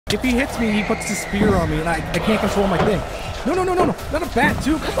If he hits me, he puts the spear on me and I can't control my thing. No, no, no, no, no. Not a bat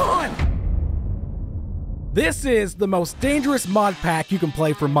too. Come on. This is the most dangerous mod pack you can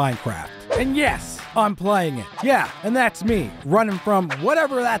play for Minecraft. And yes, I'm playing it. Yeah, and that's me, running from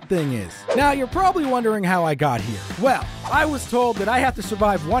whatever that thing is. Now, you're probably wondering how I got here. Well, I was told that I have to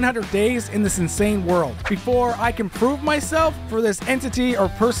survive 100 days in this insane world before I can prove myself for this entity or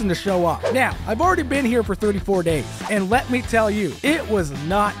person to show up. Now, I've already been here for 34 days, and let me tell you, it was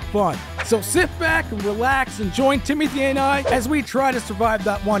not fun. So sit back and relax and join Timothy and I as we try to survive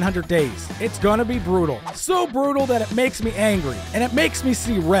that 100 days. It's gonna be brutal. So brutal that it makes me angry, and it makes me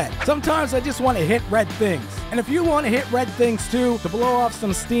see red. Sometimes I just want to hit red things. And if you want to hit red things too, to blow off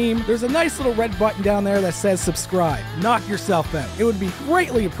some steam, there's a nice little red button down there that says subscribe. Knock yourself out. It would be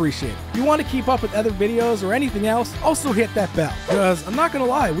greatly appreciated. If you want to keep up with other videos or anything else, also hit that bell. Because I'm not gonna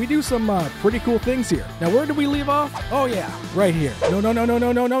lie, we do some pretty cool things here. Now, where did we leave off? Oh yeah, right here. No, no, no, no,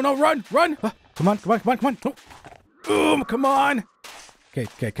 no, no, no, no, run, run! Come on, come on, come on, come on. Oh. Boom, come on. Okay,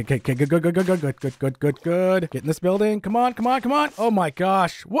 good. Get in this building. Come on, come on, come on. Oh my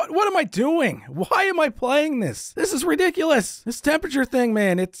gosh. What am I doing? Why am I playing this? This is ridiculous. This temperature thing,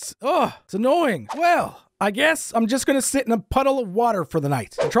 man, it's annoying. Well, I guess I'm just gonna sit in a puddle of water for the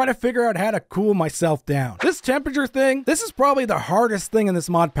night and try to figure out how to cool myself down. This temperature thing, this is probably the hardest thing in this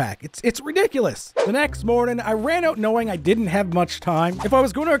mod pack. It's ridiculous. The next morning, I ran out knowing I didn't have much time. If I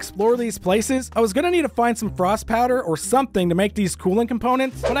was going to explore these places, I was gonna need to find some frost powder or something to make these cooling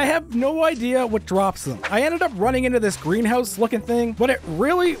components, but I have no idea what drops them. I ended up running into this greenhouse looking thing, but it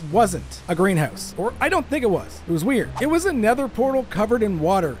really wasn't a greenhouse. Or I don't think it was. It was weird. It was a nether portal covered in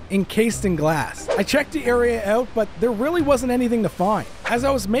water, encased in glass. I checked the area out, but there really wasn't anything to find. As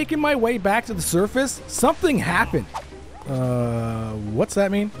I was making my way back to the surface, something happened. What's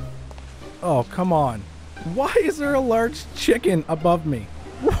that mean? Oh, come on. Why is there a large chicken above me?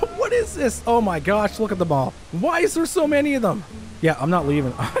 What is this? Oh my gosh, look at them all. Why is there so many of them? Yeah, I'm not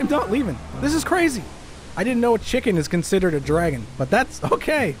leaving. I'm not leaving. This is crazy. I didn't know a chicken is considered a dragon, but that's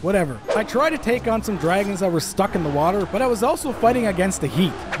okay, whatever. I tried to take on some dragons that were stuck in the water, but I was also fighting against the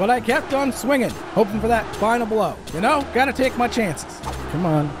heat. But I kept on swinging, hoping for that final blow. You know, gotta take my chances. Come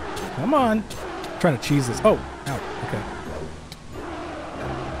on, come on. I'm trying to cheese this. Oh, ow, okay.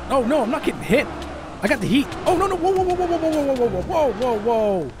 Oh no, I'm not getting hit. I got the heat. Oh no, no, whoa, whoa, whoa, whoa, whoa, whoa, whoa, whoa, whoa, whoa,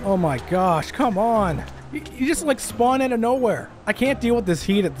 whoa. Oh my gosh, come on. You just like spawn out of nowhere. I can't deal with this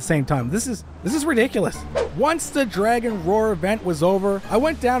heat at the same time. This is ridiculous. Once the Dragon Roar event was over, I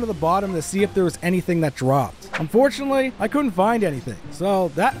went down to the bottom to see if there was anything that dropped. Unfortunately, I couldn't find anything. So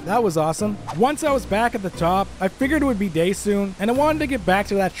that was awesome. Once I was back at the top, I figured it would be day soon, and I wanted to get back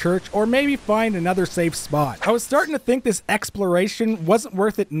to that church or maybe find another safe spot. I was starting to think this exploration wasn't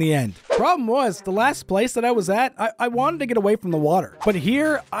worth it in the end. Problem was, the last place that I was at, I wanted to get away from the water. But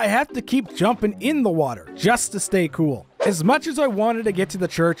here, I have to keep jumping in the water just to stay cool. As much as I wanted to get to the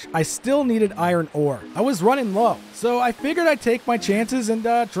church, I still needed iron ore. I was running low, so I figured I'd take my chances and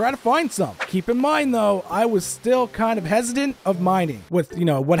try to find some. Keep in mind though, I was still kind of hesitant of mining with, you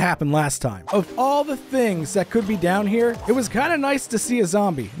know, what happened last time. Of all the things that could be down here, it was kind of nice to see a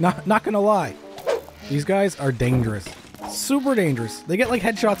zombie, not gonna lie. These guys are dangerous. Super dangerous. They get like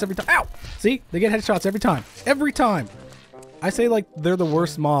headshots every time. Ow! See? They get headshots every time. Every time. I say like they're the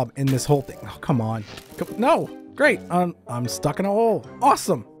worst mob in this whole thing. Oh, come on. No! Great, I'm stuck in a hole.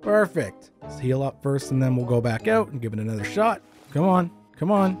 Awesome, perfect. Let's heal up first and then we'll go back out and give it another shot. Come on,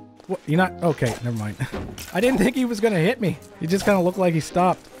 come on. What, you're not, okay, never mind. I didn't think he was gonna hit me. He just kind of looked like he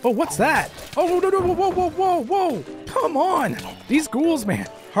stopped. Oh, what's that? Oh, no, no, whoa, whoa, whoa, whoa. Come on. These ghouls, man.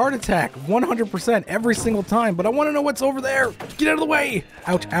 Heart attack, 100% every single time, but I wanna know what's over there. Get out of the way.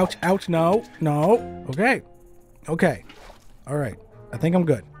 Ouch, ouch, ouch, no, no. Okay, okay, all right, I think I'm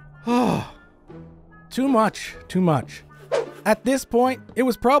good. Oh. Too much. At this point, it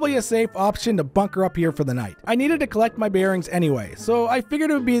was probably a safe option to bunker up here for the night. I needed to collect my bearings anyway, so I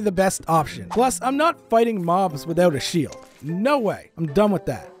figured it would be the best option. Plus, I'm not fighting mobs without a shield. No way. I'm done with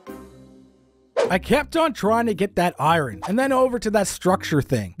that. I kept on trying to get that iron and then over to that structure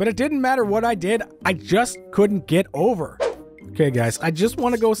thing, but it didn't matter what I did, I just couldn't get over. Okay, guys, I just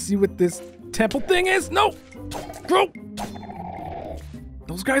want to go see what this temple thing is. No! Go!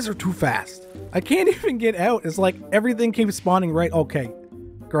 Those guys are too fast. I can't even get out. It's like everything keeps spawning right. Okay,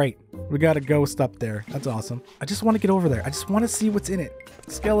 great. We got a ghost up there. That's awesome. I just want to get over there. I just want to see what's in it.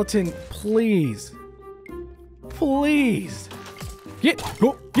 Skeleton, please. Please. Get.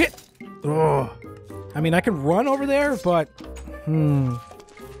 Go. Get. Oh. I mean, I can run over there, but...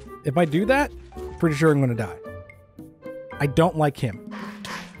 If I do that, pretty sure I'm going to die. I don't like him.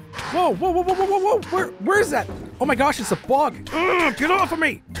 Whoa, whoa, whoa, whoa, whoa, whoa, whoa. Where is that? Oh my gosh, it's a bug. Ugh, get off of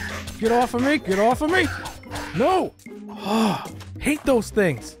me. Get off of me, get off of me. No. Oh, hate those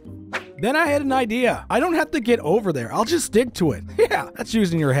things. Then I had an idea. I don't have to get over there. I'll just stick to it. Yeah, that's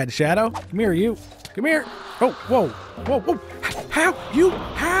using your head, Shadow. Come here, you. Come here. Oh, whoa, whoa, whoa.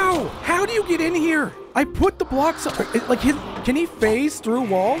 How do you get in here? I put the blocks up. Like, can he phase through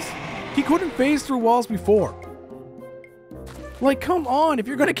walls? He couldn't phase through walls before. Like, come on, if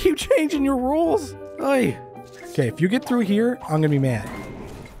you're gonna keep changing your rules. Oy. Okay, if you get through here, I'm gonna be mad.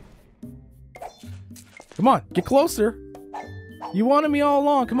 Come on, get closer. You wanted me all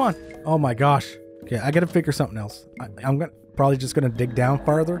along, come on. Oh my gosh. Okay, I gotta figure something else. I'm probably just gonna dig down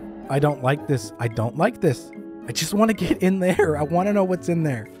farther. I don't like this. I don't like this. I just want to get in there. I want to know what's in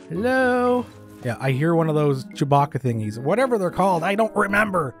there. Hello? Yeah, I hear one of those Chewbacca thingies. Whatever they're called, I don't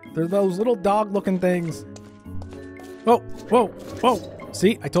remember. They're those little dog-looking things. Whoa, whoa, whoa.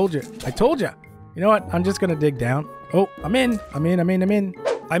 See, I told you. I told you. You know what? I'm just gonna dig down. Oh, I'm in. I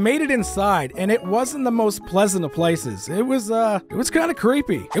made it inside, and it wasn't the most pleasant of places. It was kind of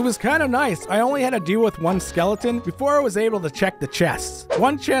creepy. It was kind of nice. I only had to deal with one skeleton before I was able to check the chests.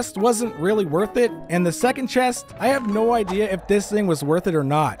 One chest wasn't really worth it, and the second chest, I have no idea if this thing was worth it or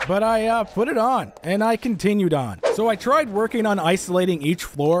not. But I put it on, and I continued on. So I tried working on isolating each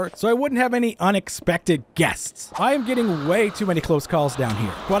floor so I wouldn't have any unexpected guests. I am getting way too many close calls down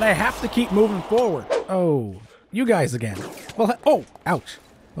here, but I have to keep moving forward. Oh, you guys again. Well, oh, ouch.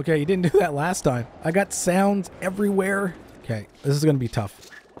 Okay, you didn't do that last time. I got sounds everywhere. Okay, this is gonna be tough.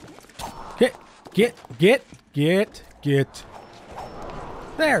 Get.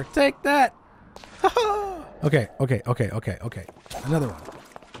 There, take that. Okay. Another one.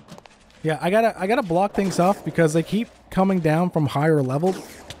 Yeah, I gotta block things off because they keep coming down from higher levels,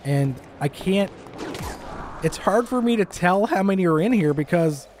 and I can't. It's hard for me to tell how many are in here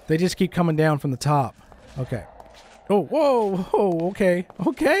because they just keep coming down from the top. Okay. Oh, whoa, okay.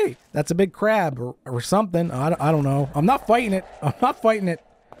 That's a big crab or something. I don't know. I'm not fighting it.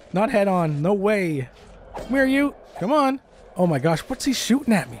 Not head on. No way. Come here, you. Come on. Oh my gosh, what's he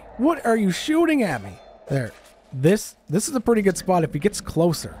shooting at me? What are you shooting at me? There. This is a pretty good spot if he gets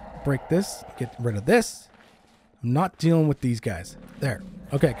closer. Break this. Get rid of this. I'm not dealing with these guys. There.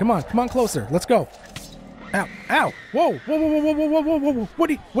 Okay, come on closer. Let's go. Ow. Whoa.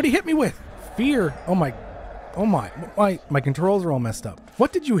 What'd he hit me with? Fear. Oh my, my controls are all messed up.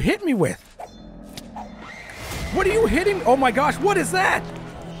 What did you hit me with? What are you hitting? Oh my gosh, what is that?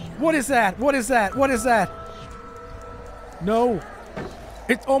 What is that? No.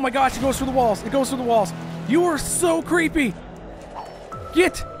 Oh my gosh, it goes through the walls. You are so creepy.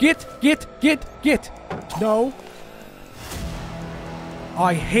 Get. No.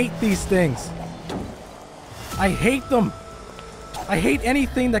 I hate these things. I hate them. I hate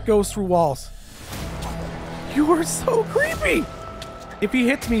anything that goes through walls. You are so creepy! If he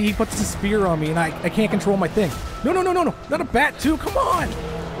hits me, he puts the spear on me and I can't control my thing. No. Not a bat too, come on!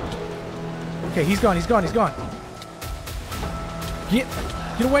 Okay, he's gone. Get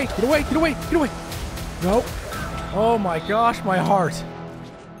away! No. Oh my gosh, my heart.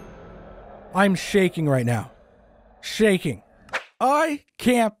 I'm shaking right now. Shaking. I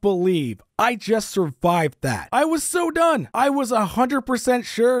can't believe I just survived that. I was so done. I was 100%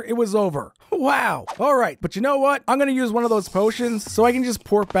 sure it was over. Wow. All right, but you know what? I'm gonna use one of those potions so I can just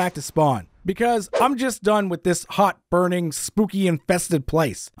port back to spawn. Because I'm just done with this hot, burning, spooky, infested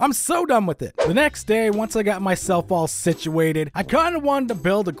place. I'm so done with it. The next day, once I got myself all situated, I kind of wanted to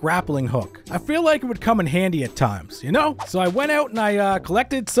build a grappling hook. I feel like it would come in handy at times, you know? So I went out and I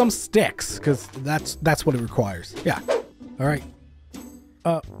collected some sticks, because that's what it requires. Yeah. All right.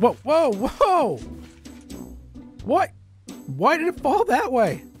 Whoa! What? Why did it fall that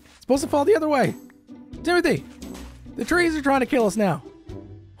way? It's supposed to fall the other way. Timothy, the trees are trying to kill us now.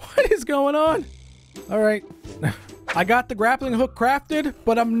 What is going on? All right. I got the grappling hook crafted,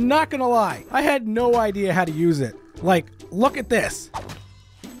 but I'm not gonna lie. I had no idea how to use it. Like, look at this.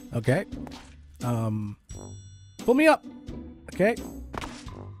 Okay. Pull me up. Okay.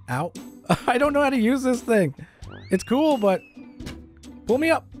 Ow. I don't know how to use this thing. It's cool, but pull me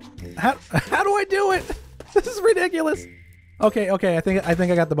up. How do I do it? This is ridiculous. Okay. I think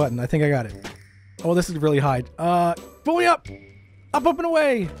I got the button. I think I got it. Oh, this is really high. Pull me up. Up and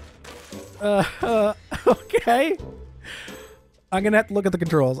away. Okay. I'm gonna have to look at the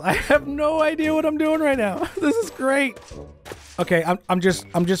controls. I have no idea what I'm doing right now. This is great. Okay, I'm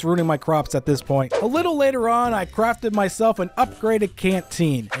just ruining my crops at this point. A little later on, I crafted myself an upgraded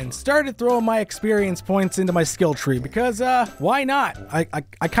canteen and started throwing my experience points into my skill tree because why not? I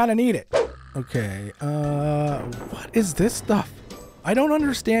kind of need it. Okay, what is this stuff? I don't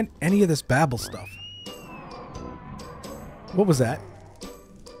understand any of this babble stuff. What was that?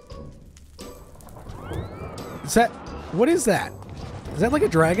 Is that... What is that? Is that like a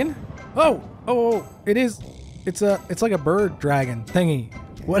dragon? Oh! Oh, it is. It's like a bird dragon thingy.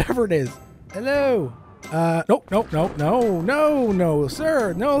 Whatever it is. Hello! Nope, nope, nope, no,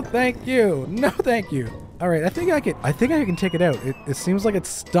 sir! No, thank you! No, thank you! Alright, I think I can take it out. It seems like it's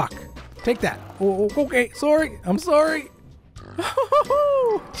stuck. Take that. Oh, okay, sorry. I'm sorry.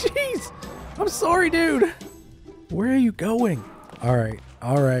 Oh, jeez. I'm sorry, dude. Where are you going? Alright,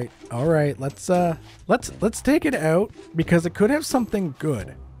 alright, alright. Let's take it out because it could have something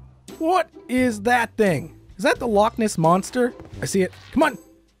good. What is that thing? Is that the Loch Ness Monster? I see it. Come on.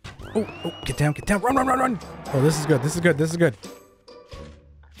 Oh, get down, run, run, run, run. Oh, this is good, this is good, this is good.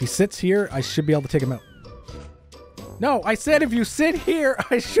 He sits here, I should be able to take him out. No, I said if you sit here,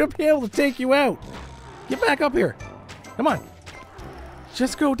 I should be able to take you out. Get back up here. Come on.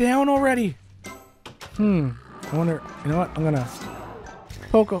 Just go down already. I wonder, you know what? I'm gonna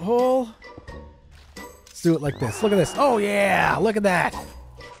poke a hole. Let's do it like this. Look at this. Oh yeah, look at that.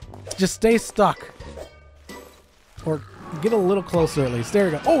 Just stay stuck. Or get a little closer at least. There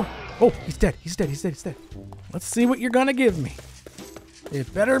we go. Oh, he's dead. He's dead. He's dead. He's dead. Let's see what you're gonna give me.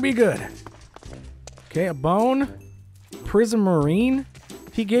 It better be good. Okay, a bone. Prismarine.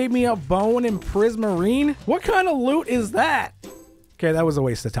 He gave me a bone and Prismarine. What kind of loot is that? Okay, that was a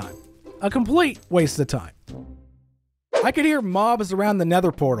waste of time. A complete waste of time. I could hear mobs around the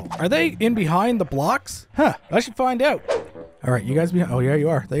nether portal. Are they in behind the blocks? Huh, I should find out. All right, you guys behind. Oh, yeah, you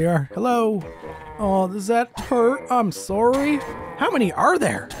are. There you are. Hello. Oh, does that hurt? I'm sorry. How many are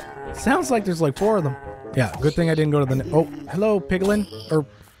there? Sounds like there's like 4 of them. Yeah, good thing I didn't go to the... Oh, hello, piglin. Or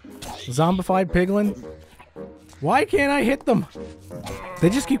zombified piglin. Why can't I hit them? They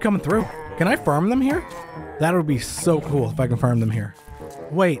just keep coming through. Can I farm them here? That would be so cool if I can farm them here.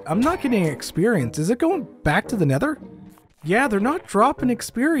 Wait, I'm not getting experience. Is it going back to the nether? Yeah, they're not dropping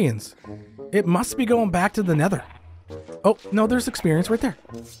experience. It must be going back to the nether. Oh, no, there's experience right there.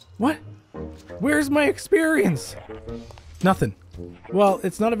 What? Where's my experience? Nothing. Well,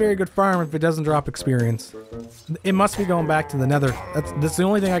 it's not a very good farm if it doesn't drop experience. It must be going back to the nether. That's the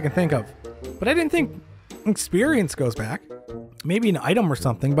only thing I can think of. But I didn't think experience goes back. Maybe an item or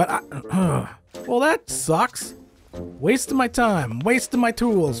something, but well, that sucks. Wasting my time, wasting my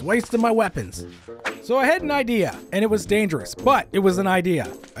tools, wasting my weapons. So I had an idea, and it was dangerous, but it was an idea.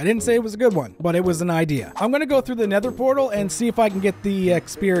 I didn't say it was a good one, but it was an idea. I'm gonna go through the nether portal and see if I can get the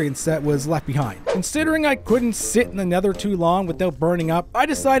experience that was left behind. Considering I couldn't sit in the nether too long without burning up, I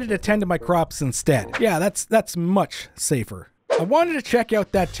decided to tend to my crops instead. Yeah, that's much safer. I wanted to check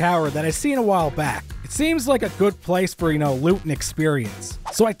out that tower that I seen a while back. It seems like a good place for, you know, loot and experience.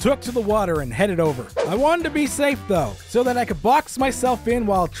 So I took to the water and headed over. I wanted to be safe though, so that I could box myself in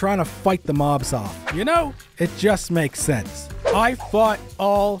while trying to fight the mobs off. You know, it just makes sense. I fought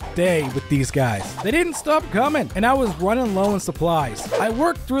all day with these guys. They didn't stop coming, and I was running low on supplies. I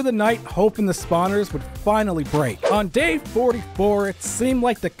worked through the night hoping the spawners would finally break. On day 44, it seemed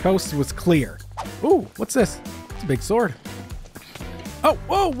like the coast was clear. Ooh, what's this? It's a big sword. Oh,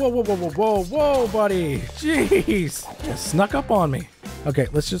 whoa, whoa, whoa, whoa, whoa, whoa, whoa, buddy. Jeez. You snuck up on me. Okay,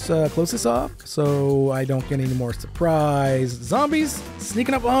 let's just close this off so I don't get any more surprise zombies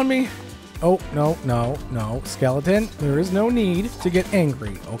sneaking up on me. Oh, no, no, no. Skeleton, there is no need to get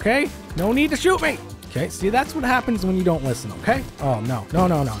angry, okay? No need to shoot me. Okay, see, that's what happens when you don't listen, okay? Oh, no, no,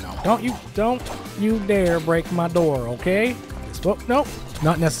 no, no, no. Don't you dare break my door, okay? Oh, no,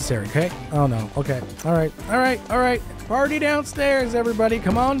 not necessary, okay? Oh, no, okay. All right, all right, all right. Party downstairs, everybody.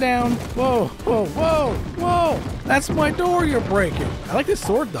 Come on down. Whoa, whoa, whoa, whoa. That's my door you're breaking. I like this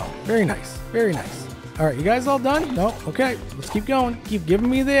sword, though. Very nice. Very nice. All right, you guys all done? No? Okay, let's keep going. Keep giving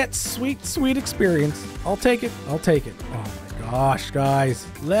me that sweet, sweet experience. I'll take it. I'll take it. Oh, my gosh, guys.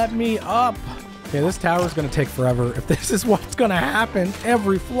 Let me up. Okay, this tower's going to take forever. If this is what's going to happen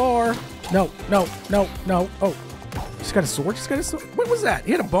every floor. No, no, no, no. Oh. He's got a sword? He's got a sword? What was that?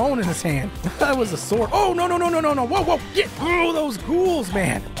 He had a bone in his hand. That was a sword. Oh, no, no, no, no, no, no. Whoa, whoa. Get. Oh, those ghouls,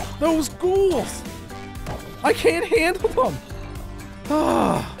 man. Those ghouls. I can't handle them.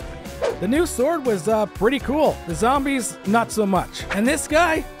 Ah. The new sword was pretty cool. The zombies, not so much. And this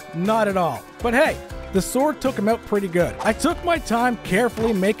guy, not at all. But hey, the sword took him out pretty good. I took my time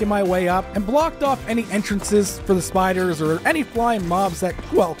carefully making my way up and blocked off any entrances for the spiders or any flying mobs that,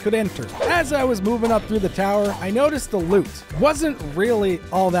 well, could enter. As I was moving up through the tower, I noticed the loot wasn't really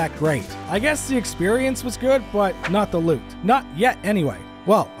all that great. I guess the experience was good, but not the loot. Not yet anyway.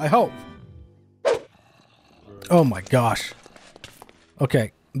 Well, I hope. Oh my gosh.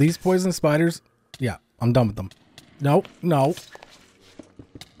 Okay, these poison spiders, yeah, I'm done with them. No, no.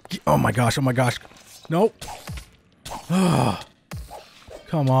 Oh my gosh, oh my gosh. Nope. Oh,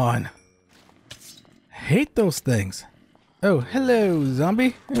 come on. Hate those things. Oh, hello,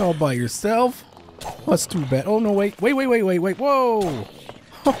 zombie. You're all by yourself. That's too bad. Oh, no, wait. Wait. Whoa.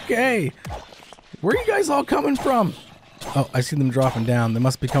 Okay. Where are you guys all coming from? Oh, I see them dropping down. They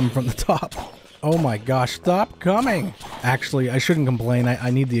must be coming from the top. Oh my gosh, stop coming. Actually, I shouldn't complain.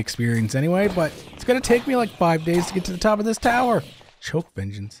 I need the experience anyway, but it's gonna take me like 5 days to get to the top of this tower. Choke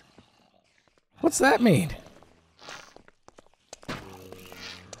vengeance. What's that mean?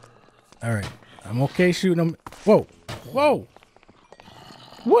 Alright, I'm okay shooting them. Whoa, whoa.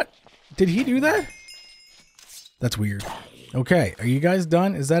 What? Did he do that? That's weird. Okay, are you guys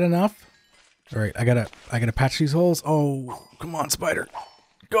done? Is that enough? Alright, I gotta patch these holes. Oh, come on, spider.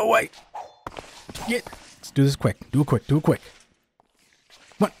 Go away. Let's do this quick. Do it quick. Come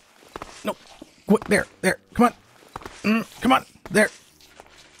on. No. Quick. There. Come on. Come on. There.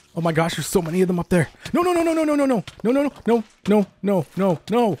 Oh my gosh, there's so many of them up there. No.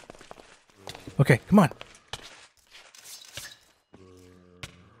 Okay, come on.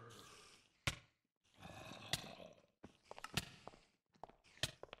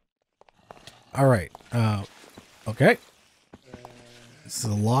 All right. Okay. This is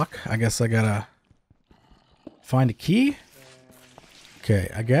a lock. I guess I gotta find a key. Okay,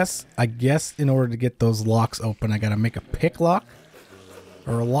 I guess in order to get those locks open, I gotta make a pick lock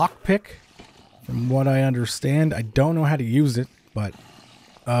or a lock pick. From what I understand, I don't know how to use it, but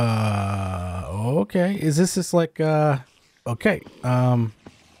okay. Is this just like okay?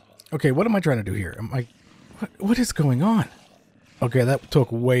 Okay. What am I trying to do here? What is going on? Okay, that took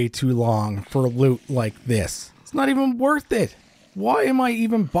way too long for loot like this. It's not even worth it. Why am I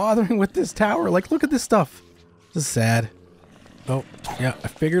even bothering with this tower? Like, look at this stuff. This is sad. Oh, yeah, I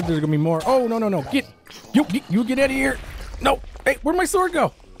figured there's gonna be more. Oh, no. You get out of here. No. Hey, where'd my sword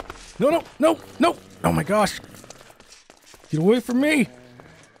go? No. Oh my gosh. Get away from me.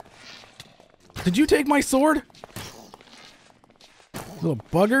 Did you take my sword? Little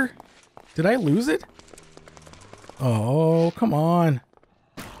bugger. Did I lose it? Oh, come on.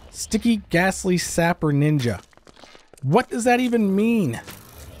 Sticky, ghastly sapper ninja. What does that even mean?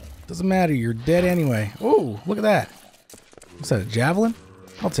 Doesn't matter, you're dead anyway. Oh, look at that. What's that, a javelin?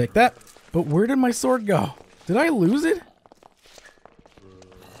 I'll take that. But where did my sword go? Did I lose it?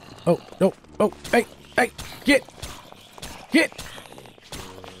 Oh, no. Oh, hey, get.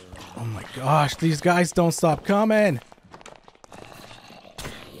 Oh my gosh, these guys don't stop coming.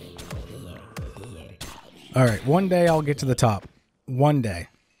 All right, one day I'll get to the top. One day.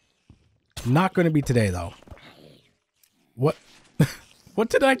 Not going to be today, though. What? What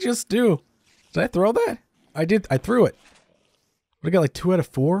did I just do? Did I throw that? I did. I threw it. I got like 2 out of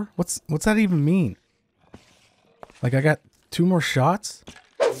 4? What's that even mean? Like I got 2 more shots?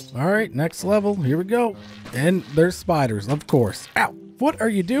 All right, next level. Here we go. And there's spiders, of course. Ow! What are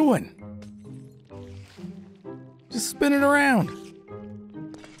you doing? Just spinning around.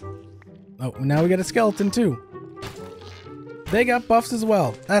 Oh, now we got a skeleton too. They got buffs as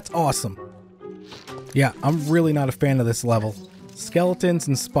well. That's awesome. Yeah, I'm really not a fan of this level. Skeletons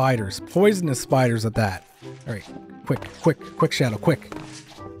and spiders. Poisonous spiders at that. Alright, quick, Shadow, quick.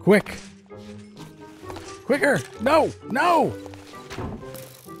 Quicker! No!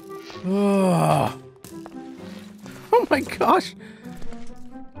 Ugh. Oh my gosh!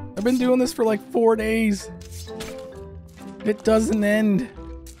 I've been doing this for like 4 days. It doesn't end.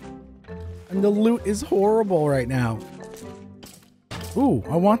 And the loot is horrible right now. Ooh,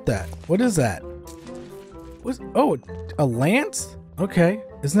 I want that. What is that? Oh, a lance? Okay.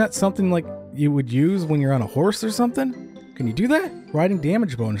 Isn't that something like you would use when you're on a horse or something? Can you do that? Riding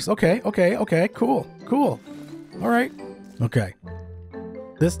damage bonus. Okay, cool. All right. Okay.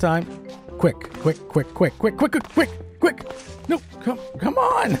 This time, quick. No, come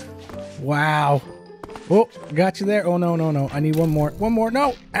on. Wow. Oh, got you there. Oh, no. I need one more.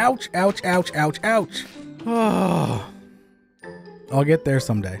 No. Ouch. Oh. I'll get there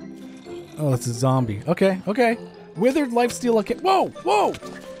someday. Oh, it's a zombie. Okay. Withered lifesteal. Okay. Whoa.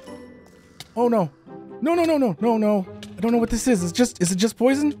 Oh, no. No. I don't know what this is. Is it just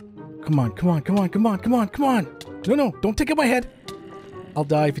poison? Come on. No. Don't take out my head. I'll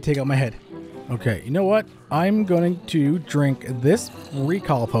die if you take out my head. Okay, you know what? I'm going to drink this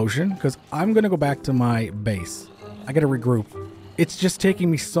recall potion because I'm going to go back to my base. I got to regroup. It's just taking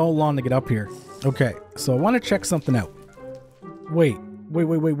me so long to get up here. Okay, so I want to check something out. Wait. You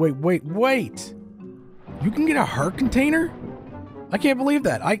can get a heart container? I can't believe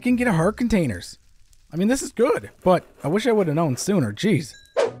that. I can get a heart containers. I mean, this is good, but I wish I would have known sooner. Jeez.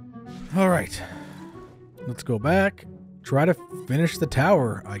 All right. Let's go back. try to finish the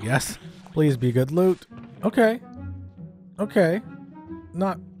tower, I guess. Please be good loot. Okay. Okay.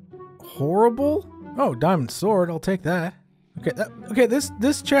 Not horrible. Oh, diamond sword. I'll take that. Okay. Okay.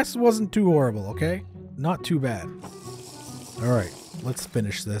 This chest wasn't too horrible. Okay. Not too bad. All right. Let's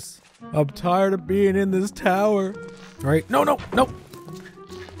finish this. I'm tired of being in this tower. All right. No, no, no.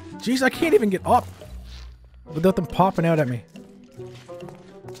 Jeez, I can't even get up without them popping out at me.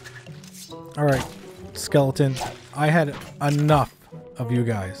 All right. Skeleton. I had enough of you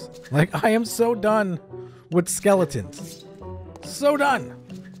guys. Like, I am so done with skeletons. So done.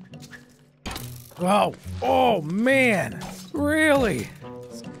 Wow. Oh, man. Really?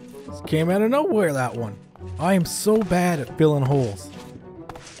 This came out of nowhere, that one. I am so bad at filling holes.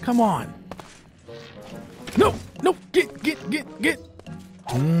 Come on. No, no, get.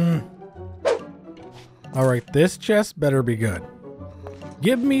 All right, this chest better be good.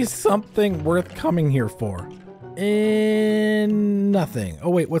 Give me something worth coming here for. And nothing. Oh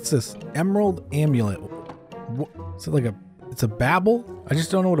wait, what's this? Emerald amulet. Is it like it's a babble? I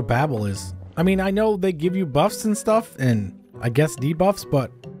just don't know what a babble is. I mean, I know they give you buffs and stuff, and I guess debuffs, but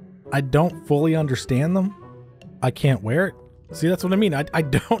I don't fully understand them. I can't wear it. See, that's what I mean. I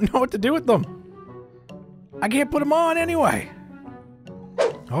don't know what to do with them. I can't put them on anyway.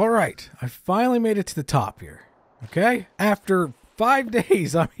 All right, I finally made it to the top here. Okay, after 5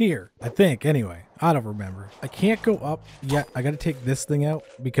 days, I'm here. I think, anyway. I don't remember. I can't go up yet. I gotta take this thing out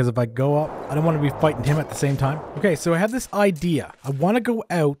because if I go up, I don't want to be fighting him at the same time. Okay, so I have this idea. I want to go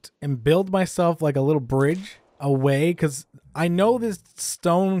out and build myself like a little bridge away because I know this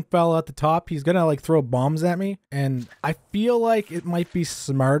stone fell at the top. He's gonna like throw bombs at me. And I feel like it might be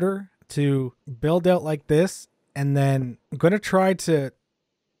smarter to build out like this. And then I'm gonna try to...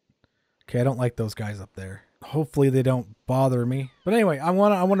 Okay, I don't like those guys up there. Hopefully they don't bother me. But anyway, I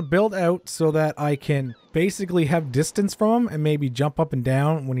want to build out so that I can basically have distance from him and maybe jump up and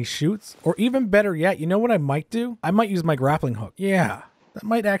down when he shoots. Or even better yet, you know what I might do? I might use my grappling hook. Yeah, that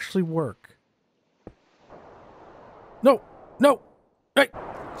might actually work. No, no. Hey,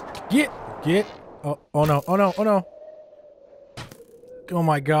 get. Oh no, oh no, oh no. Oh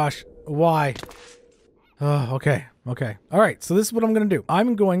my gosh, why? Okay. Okay. All right. So this is what I'm going to do.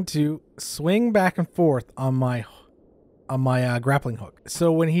 I'm going to swing back and forth on my grappling hook.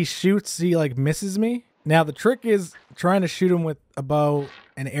 So when he shoots, he like misses me. Now the trick is trying to shoot him with a bow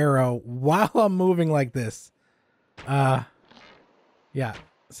and arrow while I'm moving like this. Yeah.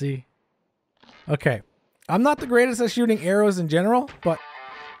 See? Okay. I'm not the greatest at shooting arrows in general, but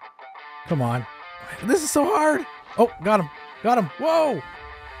come on. This is so hard. Oh, got him. Got him. Whoa.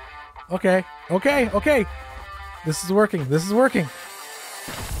 Okay. Okay. Okay. This is working. This is working.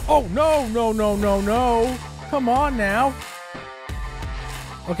 Oh, no, no, no, no, no. Come on now.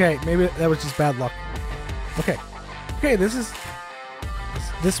 Okay, maybe that was just bad luck. Okay. Okay, this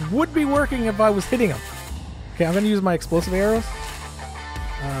would be working if I was hitting him. Okay, I'm going to use my explosive arrows.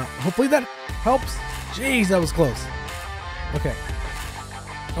 Hopefully that helps. Jeez, that was close. Okay.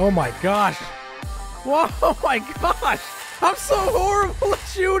 Oh my gosh. Whoa, oh my gosh. I'm so horrible at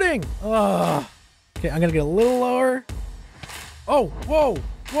shooting. Ugh. Okay, I'm gonna get a little lower. Oh, whoa,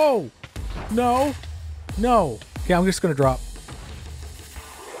 whoa. No, no. Okay, I'm just gonna drop.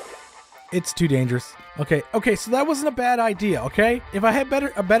 It's too dangerous. Okay, okay, so that wasn't a bad idea, okay? If I had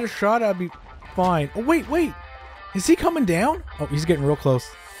a better shot, I'd be fine. Oh, wait, wait. Is he coming down? Oh, he's getting real close.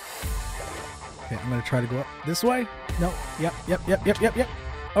 Okay, I'm gonna try to go up this way. No, yep.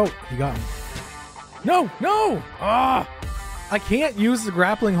 Oh, he got me. No, no! Ah! I can't use the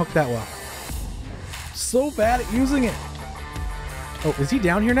grappling hook that well. So bad at using it. Oh, is he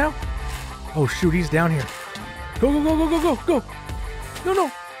down here now? Oh shoot, he's down here. Go, go, go, go, go, go, go. No,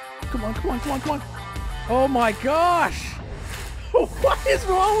 no. Come on, come on, come on, come on. Oh my gosh. What is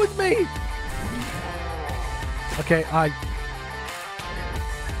wrong with me? Okay, I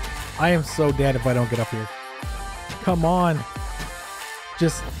am so dead if I don't get up here. Come on.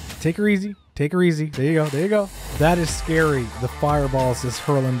 Just take her easy. Take her easy. There you go. There you go. That is scary. The fireballs just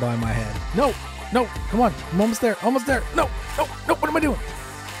hurling by my head. No. No, come on. I'm almost there. Almost there. No, no, no. What am I doing?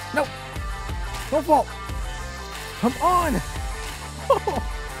 No. Don't fall. Come on.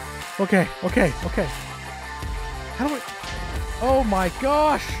 Okay, okay, okay. How do I... Oh my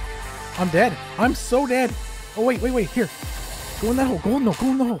gosh. I'm dead. I'm so dead. Oh, wait, wait, wait. Here. Go in that hole. Go in the hole.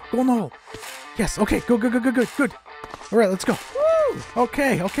 Go in the hole. Go in the hole. Yes. Okay. Good, good, good, good, good, good. All right, let's go. Woo.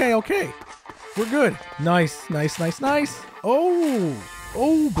 Okay, okay, okay. We're good. Nice, nice, nice, nice. Oh.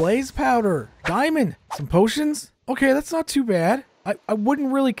 Oh, blaze powder, diamond, some potions. Okay, that's not too bad. I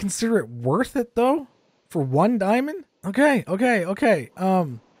wouldn't really consider it worth it though, for 1 diamond. Okay, okay, okay.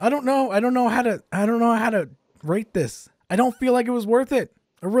 I don't know how to rate this. I don't feel like it was worth it.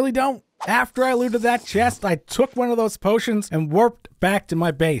 I really don't. After I looted that chest, I took one of those potions and warped back to my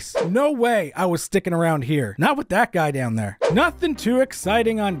base. No way I was sticking around here. Not with that guy down there. Nothing too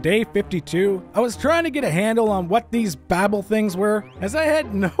exciting on day 52. I was trying to get a handle on what these babble things were, as I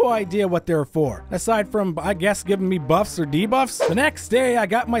had no idea what they were for, aside from, I guess, giving me buffs or debuffs. The next day, I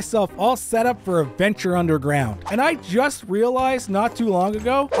got myself all set up for a venture underground, and I just realized not too long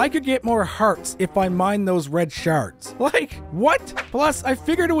ago, I could get more hearts if I mined those red shards. Like, what? Plus, I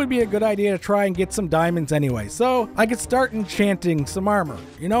figured it would be a good idea to try and get some diamonds anyway, so I could start enchanting some armor.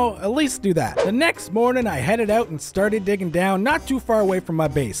 You know, at least do that. The next morning, I headed out and started digging down not too far away from my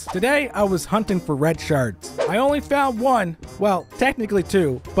base. Today, I was hunting for red shards. I only found one. Well, technically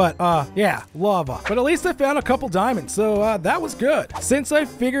two, but yeah, lava. But at least I found a couple diamonds, so that was good. Since I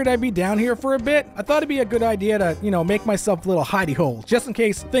figured I'd be down here for a bit, I thought it'd be a good idea to, you know, make myself a little hidey hole, just in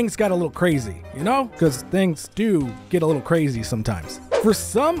case things got a little crazy, you know? Because things do get a little crazy sometimes. For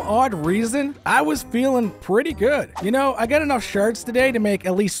some odd reason, I was feeling pretty good. You know, I got enough shards today to make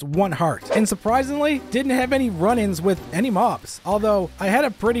at least one heart. And surprisingly, didn't have any run-ins with any mobs. Although, I had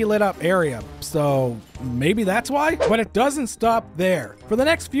a pretty lit up area, so maybe that's why? But it doesn't stop there. For the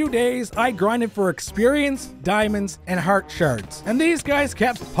next few days, I grinded for experience, diamonds, and heart shards. And these guys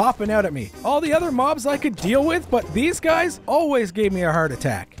kept popping out at me. All the other mobs I could deal with, but these guys always gave me a heart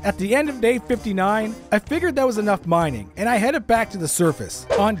attack. At the end of day 59, I figured that was enough mining, and I headed back to the surface.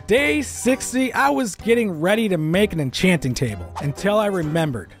 On day 60, I was getting ready to make an enchanting table until I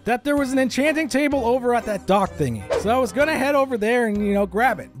remembered that there was an enchanting table over at that dock thingy. So I was gonna head over there and, you know,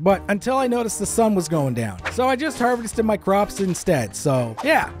 grab it. But until I noticed the sun was going down. So I just harvested my crops instead. So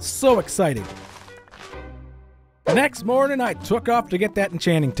yeah, so exciting. The next morning, I took off to get that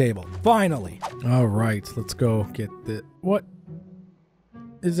enchanting table. Finally. All right, let's go get the... What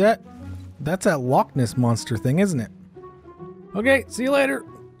is that? That's that Loch Ness monster thing, isn't it? Okay, see you later.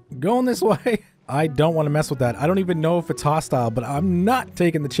 Going this way. I don't want to mess with that. I don't even know if it's hostile, but I'm not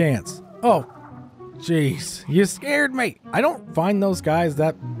taking the chance. Oh, jeez. You scared me. I don't find those guys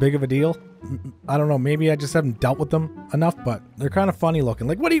that big of a deal. I don't know. Maybe I just haven't dealt with them enough, but they're kind of funny looking.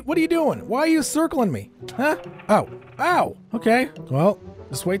 Like, what are you doing? Why are you circling me? Huh? Oh, ow. Okay. Well,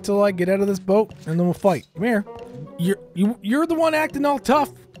 just wait till I get out of this boat and then we'll fight. Come here. You're the one acting all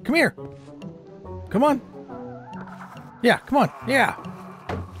tough. Come here. Come on. Yeah, come on. Yeah.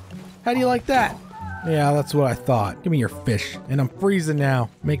 How do you like that? Yeah, that's what I thought. Give me your fish. And I'm freezing now.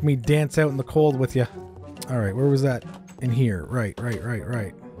 Make me dance out in the cold with you. All right, where was that? In here. Right.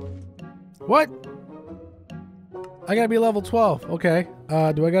 What? I gotta be level 12. Okay.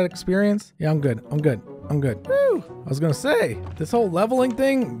 Do I got experience? Yeah, I'm good. Woo! I was gonna say, this whole leveling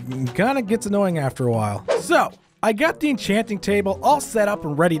thing kind of gets annoying after a while. So, I got the enchanting table all set up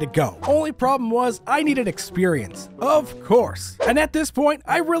and ready to go. Only problem was I needed experience. Of course. And at this point,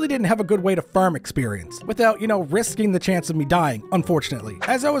 I really didn't have a good way to farm experience without, you know, risking the chance of me dying, unfortunately.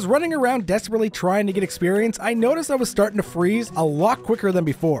 As I was running around desperately trying to get experience, I noticed I was starting to freeze a lot quicker than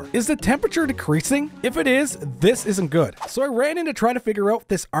before. Is the temperature decreasing? If it is, this isn't good. So I ran in to try to figure out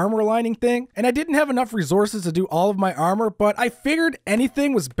this armor lining thing, and I didn't have enough resources to do all of my armor, but I figured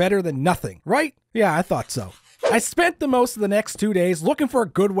anything was better than nothing, right? Yeah, I thought so. I spent the most of the next 2 days looking for a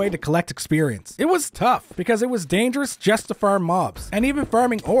good way to collect experience. It was tough because it was dangerous just to farm mobs and even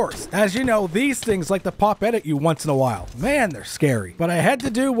farming ores. As you know, these things like to pop at you once in a while. Man, they're scary. But I had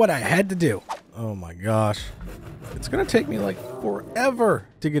to do what I had to do. Oh my gosh. It's gonna take me like forever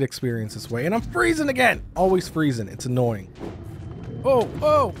to get experience this way, and I'm freezing again. Always freezing. It's annoying. Oh,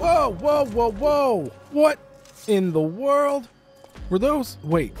 whoa. What in the world? Were those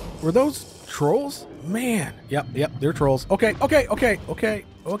trolls? Man. Yep, they're trolls. Okay,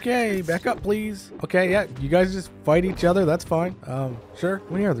 back up, please. Okay, yeah, you guys just fight each other, that's fine. Sure.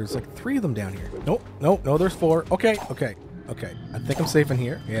 Well, yeah, there's like 3 of them down here. No, there's 4. Okay. I think I'm safe in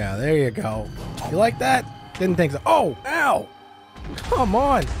here. Yeah, there you go. You like that? Didn't think so. Oh, ow! Come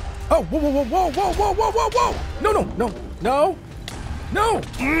on! Oh, whoa!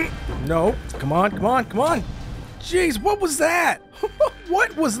 No! Come on! Jeez, what was that?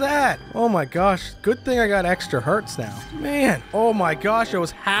 What was that? Oh my gosh, good thing I got extra hearts now. Man, oh my gosh, I was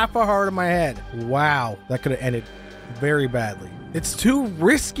half a heart in my head. Wow, that could have ended very badly. It's too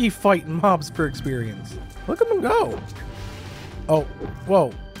risky fighting mobs for experience. Look at them go. Oh,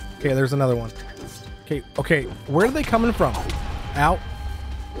 whoa. Okay, there's another one. Okay, where are they coming from? Ow.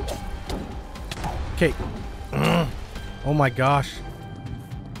 Okay. Oh my gosh.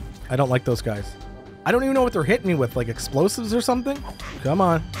 I don't like those guys. I don't even know what they're hitting me with, like explosives or something. Come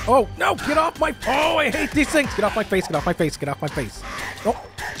on. Oh, no, get off my... Oh, I hate these things. Get off my face. Oh.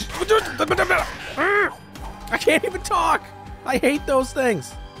 I can't even talk. I hate those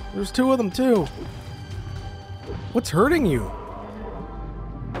things. There's 2 of them too. What's hurting you?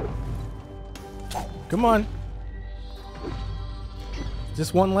 Come on.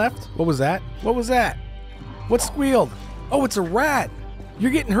 Just 1 left? What was that? What was that? What squealed? Oh, it's a rat.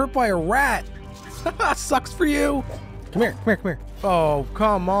 You're getting hurt by a rat. Sucks for you. Come here, come here, come here. Oh,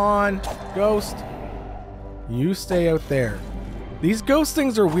 come on, ghost. You stay out there. These ghost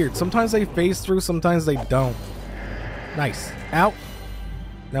things are weird. Sometimes they phase through, sometimes they don't. Nice. Out.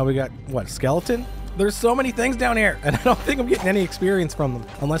 Now we got, what, skeleton? There's so many things down here, and I don't think I'm getting any experience from them.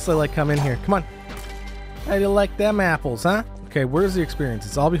 Unless they, like, come in here. Come on. How do you like them apples, huh? Okay, where's the experience?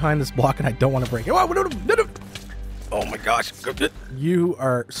 It's all behind this block, and I don't want to break it. Oh, no, no, no, no. Oh my gosh. You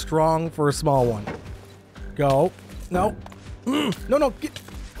are strong for a small one. Go. No. No, no. Get.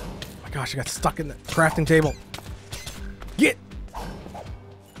 Oh my gosh, I got stuck in the crafting table. Get.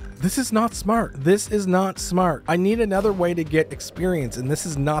 This is not smart. This is not smart. I need another way to get experience, and this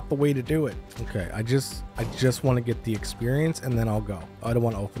is not the way to do it. Okay, I just want to get the experience, and then I'll go. I don't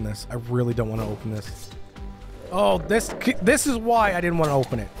want to open this. I really don't want to open this. Oh, this is why I didn't want to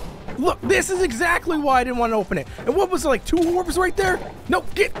open it. Look, this is exactly why I didn't want to open it. And what was it, like 2 orbs right there? No,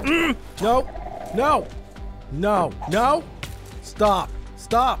 get. No, no, no, no. Stop,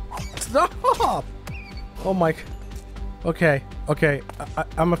 stop, stop. Oh my. Okay, okay.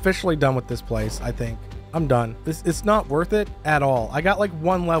 I'm officially done with this place, I think. I'm done. It's not worth it at all. I got like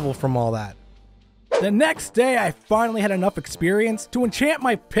 1 level from all that. The next day, I finally had enough experience to enchant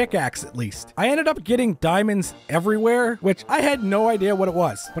my pickaxe at least. I ended up getting diamonds everywhere, which I had no idea what it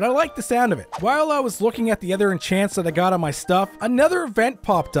was, but I liked the sound of it. While I was looking at the other enchants that I got on my stuff, another event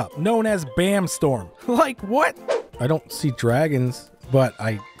popped up, known as Bam Storm. Like, what? I don't see dragons, but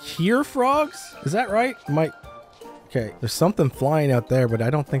I hear frogs? Is that right? Okay, there's something flying out there, but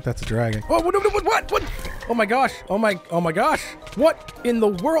I don't think that's a dragon. Oh, what? Oh my gosh, oh my gosh. What in the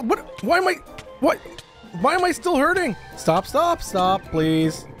world? Why am I still hurting? Stop, stop, stop,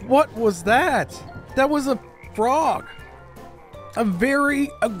 please. What was that? That was a frog. A very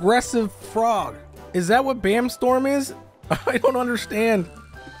aggressive frog. Is that what Bam Storm is? I don't understand.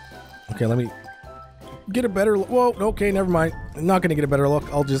 Okay, let me get a better look. Whoa, okay, never mind. I'm not gonna get a better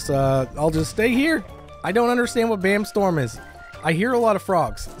look. I'll just stay here. I don't understand what Bam Storm is. I hear a lot of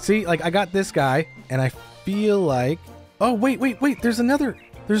frogs. See, like I got this guy, and I feel like, oh, wait,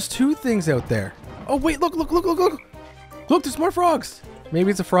 there's 2 things out there. Oh, wait, look. Look, there's more frogs. Maybe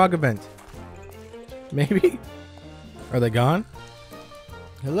it's a frog event. Maybe? Are they gone?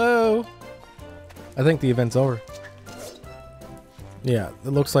 Hello? I think the event's over. Yeah, it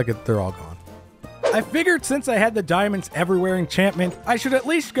looks like they're all gone. I figured since I had the diamonds everywhere enchantment, I should at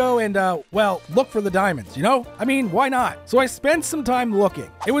least go and, well, look for the diamonds, you know? I mean, why not? So I spent some time looking.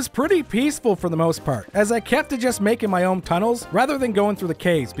 It was pretty peaceful for the most part, as I kept to just making my own tunnels rather than going through the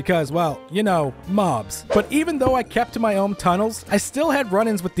caves because, well, you know, mobs. But even though I kept to my own tunnels, I still had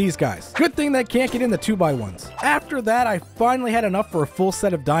run-ins with these guys. Good thing they can't get in the 2x1s. After that, I finally had enough for a full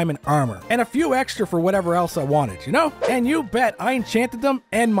set of diamond armor, and a few extra for whatever else I wanted, you know? And you bet I enchanted them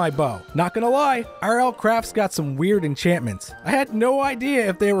and my bow. Not gonna lie, RLCraft's got some weird enchantments. I had no idea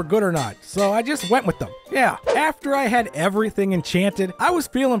if they were good or not, so I just went with them. Yeah, after I had everything enchanted, I was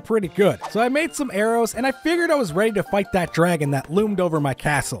feeling pretty good. So I made some arrows, and I figured I was ready to fight that dragon that loomed over my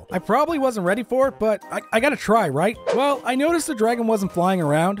castle. I probably wasn't ready for it, but I gotta try, right? Well, I noticed the dragon wasn't flying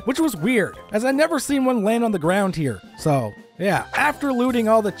around, which was weird, as I never seen one land on the ground here. So yeah, after looting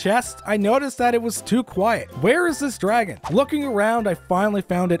all the chests, I noticed that it was too quiet. Where is this dragon? Looking around, I finally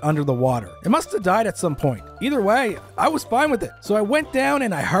found it under the water. It must have died at some point. Either way, I was fine with it. So I went down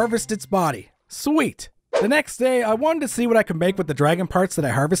and I harvested its body. Sweet. The next day, I wanted to see what I could make with the dragon parts that I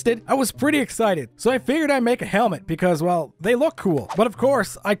harvested. I was pretty excited, so I figured I'd make a helmet because, well, they look cool. But of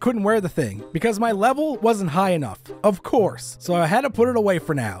course, I couldn't wear the thing because my level wasn't high enough. Of course. So I had to put it away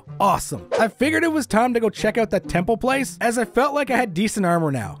for now. Awesome. I figured it was time to go check out that temple place as I felt like I had decent armor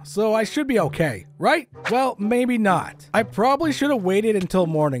now, so I should be okay, right? Well, maybe not. I probably should have waited until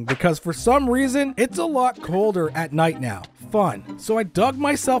morning because for some reason, it's a lot colder at night now. Fun. So I dug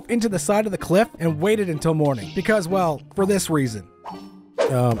myself into the side of the cliff and waited until morning because, well, for this reason.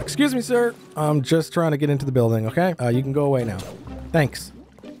 Excuse me, sir. I'm just trying to get into the building, okay? You can go away now. Thanks.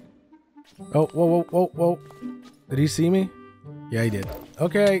 Oh, whoa. Did he see me? Yeah, he did.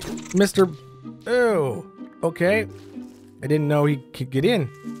 Okay, Mr. Oh, okay. I didn't know he could get in.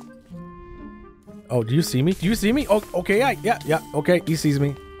 Oh, do you see me? Do you see me? Oh, okay, yeah, okay, he sees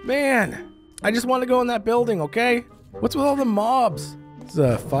me. Man, I just want to go in that building, okay? What's with all the mobs? Is it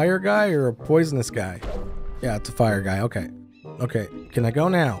a fire guy or a poisonous guy? Yeah, it's a fire guy. Okay. Okay. Can I go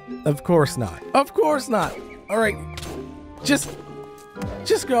now? Of course not. Of course not. All right. Just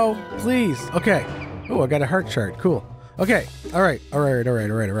go, please. Okay. Oh, I got a heart chart. Cool. Okay. All right. All right.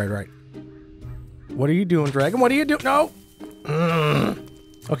 What are you doing, Dragon? What are you doing? No.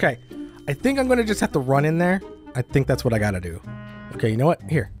 Okay. I think I'm going to just have to run in there. I think that's what I got to do. Okay, you know what?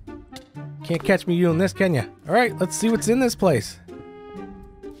 Here. Can't catch me doing this, can you? All right, let's see what's in this place.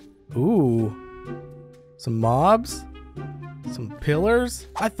 Ooh. Some mobs. Some pillars.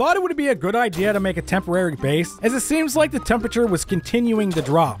 I thought it would be a good idea to make a temporary base, as it seems like the temperature was continuing to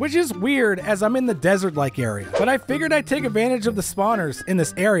drop, which is weird as I'm in the desert-like area. But I figured I'd take advantage of the spawners in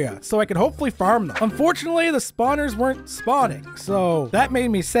this area so I could hopefully farm them. Unfortunately, the spawners weren't spawning, so that made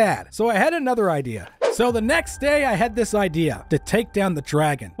me sad. So I had another idea. So the next day I had this idea to take down the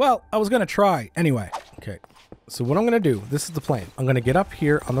dragon. Well, I was gonna try anyway. Okay, so what I'm gonna do, this is the plan. I'm gonna get up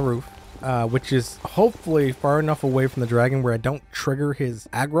here on the roof. Which is hopefully far enough away from the dragon where I don't trigger his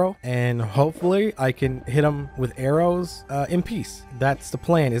aggro, and hopefully I can hit him with arrows in peace. That's the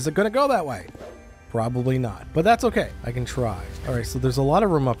plan. Is it gonna go that way? Probably not, but that's okay. I can try. All right, so there's a lot of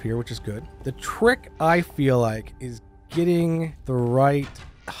room up here, which is good. The trick, I feel like, is getting the right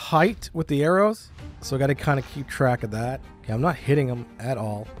height with the arrows. So I got to kind of keep track of that. Okay, I'm not hitting them at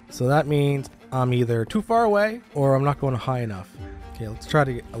all. So that means I'm either too far away or I'm not going high enough. Okay, let's try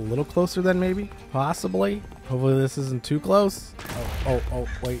to get a little closer then, maybe. Possibly. Hopefully this isn't too close. Oh,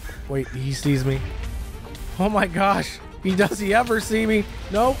 wait, he sees me. Oh my gosh. Does he ever see me?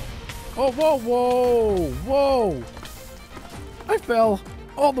 Nope. Oh, whoa. I fell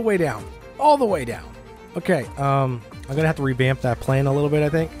all the way down. Okay, I'm gonna have to revamp that plan a little bit, I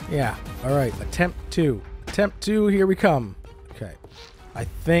think. Yeah, all right, attempt two, here we come. Okay, I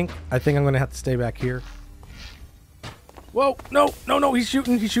think I'm gonna have to stay back here. Whoa, no, he's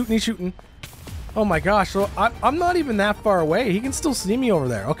shooting. Oh my gosh, so I'm not even that far away. He can still see me over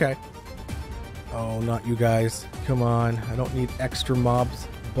there. Okay. Oh, not you guys. Come on, I don't need extra mobs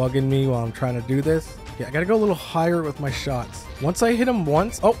bugging me while I'm trying to do this. Yeah, I gotta go a little higher with my shots. Once I hit him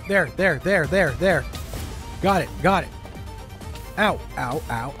once, oh, there. Got it.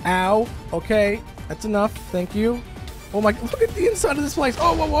 Ow. Okay, that's enough, thank you. Oh my, look at the inside of this place.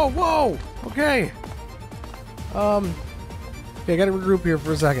 Oh, whoa. Okay. Okay, I gotta regroup here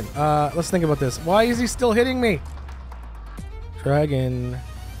for a second. Let's think about this. Why is he still hitting me? Dragon.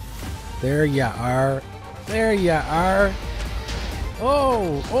 There ya are.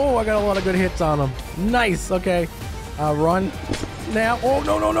 Oh, I got a lot of good hits on him. Nice, okay. Run. Now. Oh,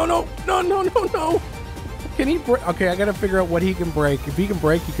 no. Can he break? Okay, I gotta figure out what he can break. If he can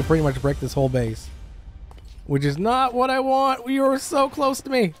break, he can pretty much break this whole base. Which is not what I want. You were so close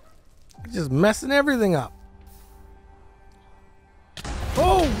to me. Just messing everything up.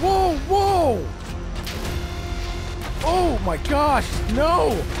 Oh, whoa. Oh my gosh,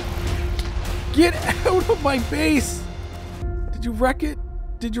 no. Get out of my base. Did you wreck it?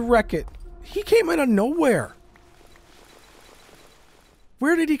 He came out of nowhere.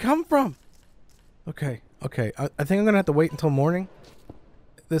 Where did he come from? Okay. I think I'm gonna have to wait until morning.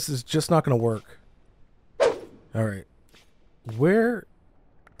 This is just not gonna work. All right. Where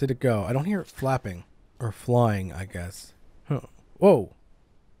did it go? I don't hear it flapping or flying, I guess. Huh. Whoa.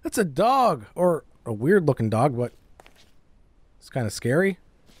 That's a dog, or a weird looking dog, but it's kind of scary.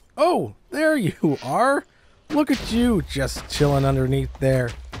 Oh, there you are. Look at you just chilling underneath there.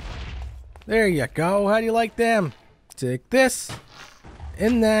 There you go. How do you like them? Take this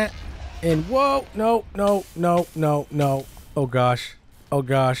and that. And whoa, no. Oh gosh.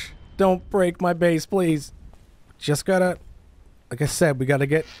 Don't break my base, please. Just gotta, like I said, we gotta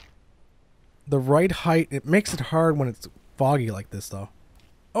get the right height. It makes it hard when it's foggy like this, though.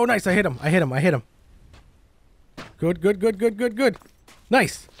 Oh, nice. I hit him. Good.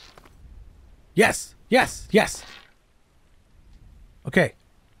 Nice. Yes. Okay.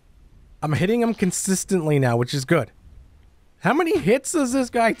 I'm hitting him consistently now, which is good. How many hits does this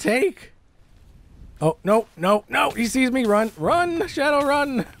guy take? Oh, no. He sees me. Run, Shadow,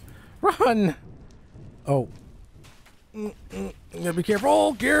 run. Oh. You gotta be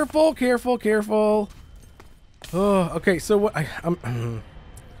careful. Careful. Oh, okay, so what? I'm...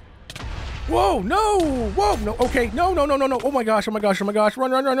 Whoa, no. Okay, no. Oh my gosh.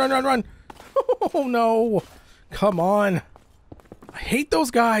 Run. Oh, no. Come on. I hate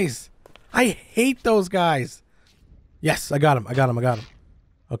those guys. Yes, I got him.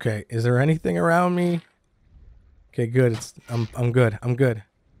 Okay, is there anything around me? Okay, good. I'm good.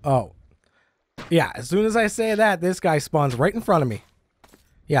 Oh. Yeah, as soon as I say that, this guy spawns right in front of me.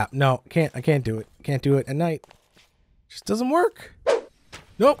 Yeah, no, I can't do it. Can't do it at night. Just doesn't work.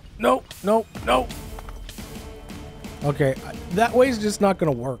 Nope. Okay, that way's just not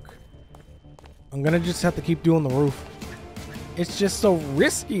gonna work. I'm gonna just have to keep doing the roof. It's just so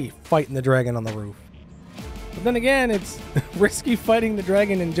risky fighting the dragon on the roof. But then again, it's risky fighting the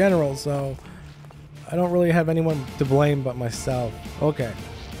dragon in general, so I don't really have anyone to blame but myself. Okay.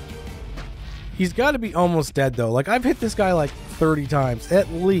 He's got to be almost dead, though. Like, I've hit this guy like 30 times,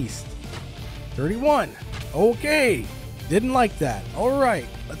 at least. 31. Okay. Didn't like that. All right.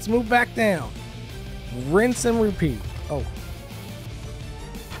 Let's move back down. Rinse and repeat. Oh.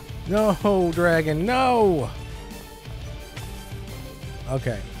 No, dragon. No.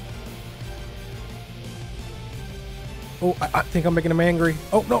 Okay. Oh, I think I'm making him angry.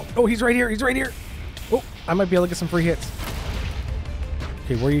 Oh, no. Oh, he's right here. He's right here. Oh, I might be able to get some free hits.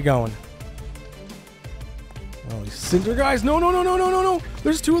 Okay, where are you going? Oh, these cinder guys. No, no, no, no, no, no, no.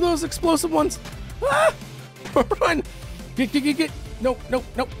 There's 2 of those explosive ones. Ah! Run. Get. No, no,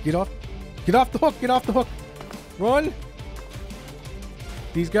 no. Get off. Get off the hook. Get off the hook. Run.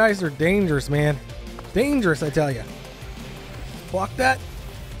 These guys are dangerous, man. Dangerous, I tell you. Block that.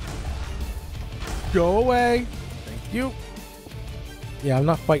 Go away. Thank you. Yeah, I'm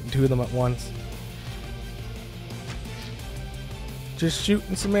not fighting 2 of them at once. Just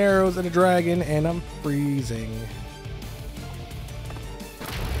shooting some arrows at a dragon and I'm freezing.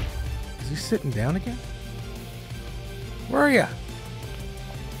 Is he sitting down again? Where are you?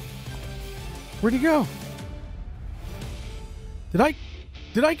 Where'd he go? Did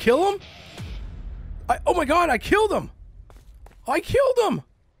I kill him? Oh my god, I killed him! I killed him!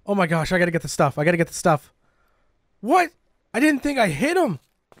 Oh my gosh, I gotta get the stuff. I gotta get the stuff. What? I didn't think I hit him.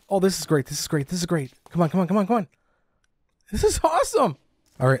 Oh, this is great. This is great. This is great. Come on, come on, come on, come on. This is awesome.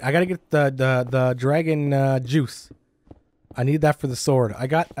 All right, I gotta get the dragon juice. I need that for the sword. I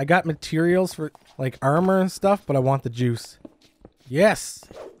got materials for like armor and stuff, but I want the juice. Yes.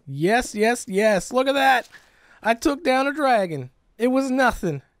 Yes, yes, yes. Look at that. I took down a dragon. It was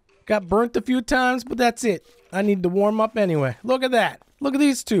nothing. Got burnt a few times, but that's it. I need to warm up anyway. Look at that. Look at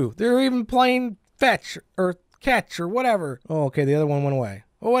these 2. They're even playing fetch or catch or whatever. Oh, okay, the other one went away.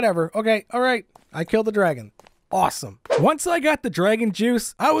 Oh, whatever. Okay, all right. I killed the dragon. Awesome. Once I got the dragon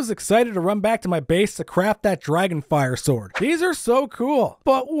juice, I was excited to run back to my base to craft that dragon fire sword. These are so cool.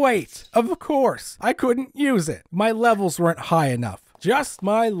 But wait, of course, I couldn't use it. My levels weren't high enough. Just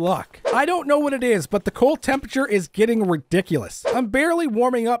my luck. I don't know what it is, but the cold temperature is getting ridiculous. I'm barely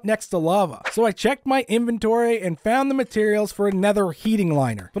warming up next to lava. So I checked my inventory and found the materials for another heating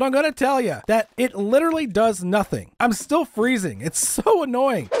liner. But I'm gonna tell you that it literally does nothing. I'm still freezing. It's so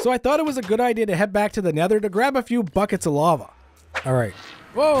annoying. So I thought it was a good idea to head back to the nether to grab a few buckets of lava. All right.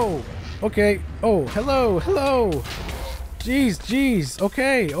 Whoa. Okay. Oh, hello. Hello. Jeez, jeez.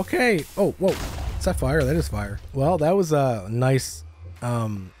 Okay, okay. Oh, whoa. Is that fire? That is fire. Well, that was a nice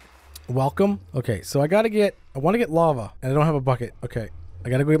welcome. Okay, so I want to get lava and I don't have a bucket. Okay, I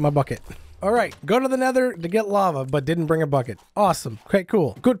gotta go get my bucket. All right, go to the nether to get lava, but didn't bring a bucket. Awesome. Okay,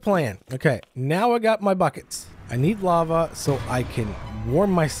 cool. Good plan. Okay, now I got my buckets. I need lava so I can warm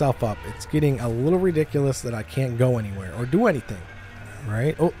myself up. It's getting a little ridiculous that I can't go anywhere or do anything.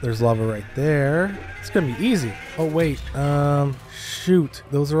 Right? Oh, there's lava right there. It's gonna be easy. Oh wait, shoot.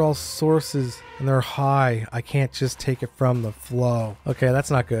 Those are all sources and they're high. I can't just take it from the flow. Okay,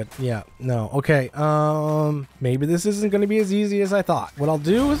 that's not good. Yeah, no. Okay, maybe this isn't gonna be as easy as I thought. What I'll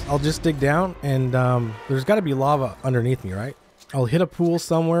do is I'll just dig down and there's gotta be lava underneath me, right? I'll hit a pool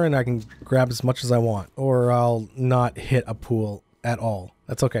somewhere and I can grab as much as I want. Or I'll not hit a pool at all.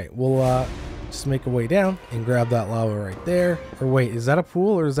 That's okay. We'll just make a way down and grab that lava right there. Or wait, is that a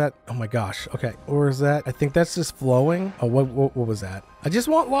pool or is that, oh my gosh, okay. Or is that, I think that's just flowing. Oh, what was that? I just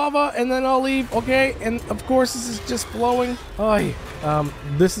want lava and then I'll leave, okay? And of course this is just flowing. Oh,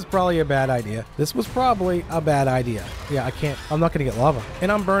 this is probably a bad idea. This was probably a bad idea. Yeah, I'm not gonna get lava. And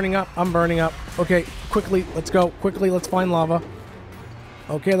I'm burning up, Okay, quickly, let's go. Quickly, let's find lava.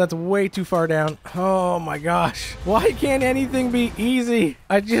 Okay, that's way too far down. Oh my gosh. Why can't anything be easy?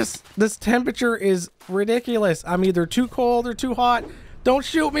 This temperature is ridiculous. I'm either too cold or too hot. Don't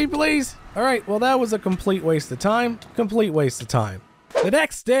shoot me, please. All right, well, that was a complete waste of time. Complete waste of time. The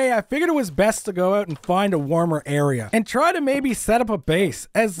next day, I figured it was best to go out and find a warmer area and try to maybe set up a base,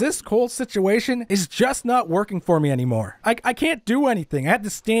 as this cold situation is just not working for me anymore. I can't do anything. I had to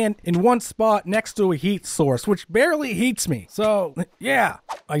stand in one spot next to a heat source, which barely heats me. So, yeah,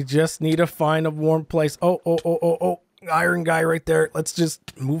 I just need to find a warm place. Oh, iron guy right there. Let's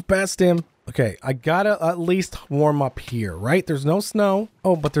just move past him. Okay, I gotta at least warm up here, right? There's no snow.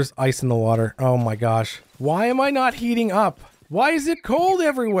 Oh, but there's ice in the water. Oh my gosh. Why am I not heating up? Why is it cold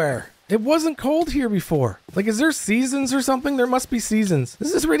everywhere? It wasn't cold here before. Like, is there seasons or something? There must be seasons.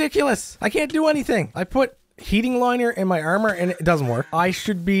 This is ridiculous. I can't do anything. I put heating liner in my armor and it doesn't work. I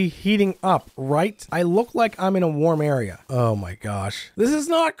should be heating up, right? I look like I'm in a warm area. Oh my gosh. This is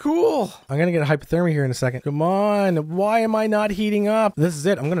not cool. I'm gonna get a hypothermia here in a second. Come on. Why am I not heating up? This is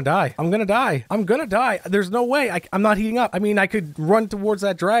it. I'm gonna die. I'm gonna die. I'm gonna die. There's no way. I'm not heating up. I mean, I could run towards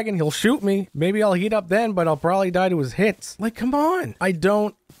that dragon. He'll shoot me. Maybe I'll heat up then, but I'll probably die to his hits. Like, come on. I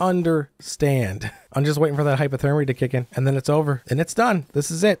don't understand. I'm just waiting for that hypothermia to kick in and then it's over and it's done.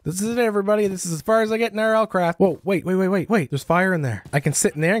 This is it. This is it, everybody. This is as far as I get in RLCraft. Whoa, wait. There's fire in there. I can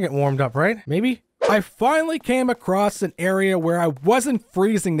sit in there and get warmed up, right? Maybe? I finally came across an area where I wasn't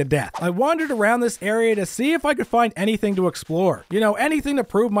freezing to death. I wandered around this area to see if I could find anything to explore. You know, anything to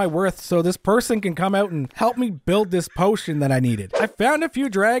prove my worth so this person can come out and help me build this potion that I needed. I found a few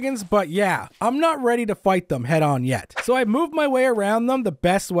dragons, but yeah, I'm not ready to fight them head on yet. So I moved my way around them the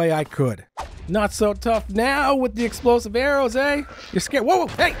best way I could. Not so tough now with the explosive arrows, eh? You're scared. Whoa,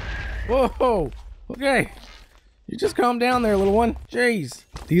 hey! Whoa, okay. You just calm down there, little one. Jeez.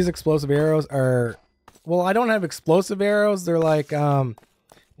 These explosive arrows are... Well, I don't have explosive arrows. They're like, the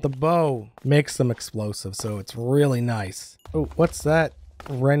bow makes them explosive, so it's really nice. Oh, what's that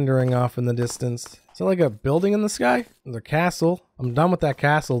rendering off in the distance? Is it like a building in the sky? There's a castle. I'm done with that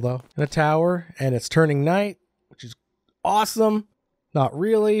castle, though. And a tower, and it's turning night, which is awesome. Not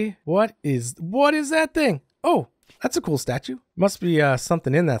really. What is that thing? Oh, that's a cool statue. Must be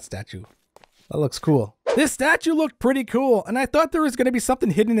something in that statue. That looks cool. This statue looked pretty cool, and I thought there was going to be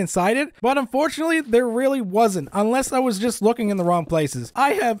something hidden inside it, but unfortunately, there really wasn't, unless I was just looking in the wrong places.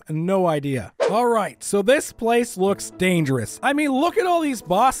 I have no idea. All right, so this place looks dangerous. I mean, look at all these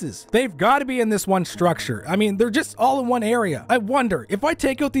bosses. They've got to be in this one structure. I mean, they're just all in one area. I wonder, if I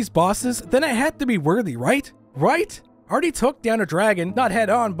take out these bosses, then I had to be worthy, right? Right? Already took down a dragon, not head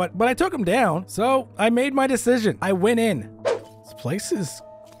on, but I took him down. So I made my decision. I went in. This place is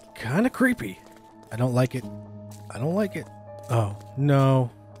kind of creepy. I don't like it. I don't like it. Oh,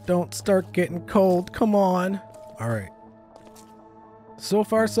 no. Don't start getting cold. Come on. All right. So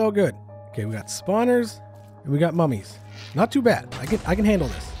far, so good. Okay, we got spawners and we got mummies. Not too bad. I can handle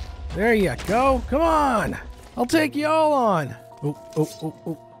this. There you go. Come on. I'll take you all on.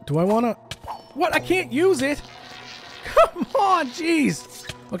 Oh. Do I want to? What? I can't use it. Come on,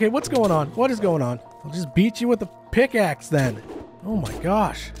 jeez. Okay, what's going on? What is going on? I'll just beat you with a pickaxe then. Oh my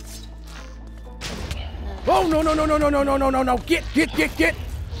gosh. Oh, no. Get.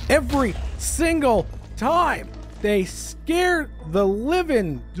 Every single time. They scare the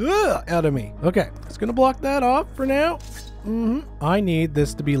living out of me. Okay, just gonna block that off for now. I need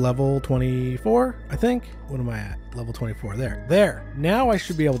this to be level 24, I think. What am I at? Level 24. There. Now I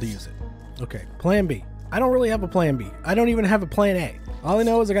should be able to use it. Okay, plan B. I don't really have a plan B. I don't even have a plan A. All I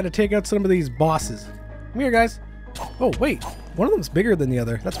know is I gotta take out some of these bosses. Come here, guys. Oh, wait. One of them's bigger than the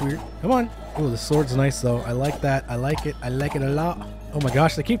other. That's weird. Come on. Oh, the sword's nice, though. I like that. I like it. I like it a lot. Oh my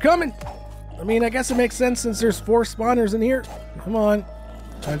gosh, they keep coming. I mean, I guess it makes sense since there's 4 spawners in here. Come on.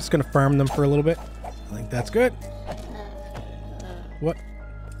 I'm just gonna farm them for a little bit. I think that's good. What?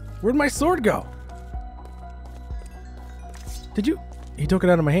 Where'd my sword go? Did you? He took it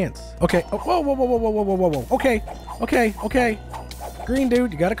out of my hands. Okay. Oh, whoa. Okay. Green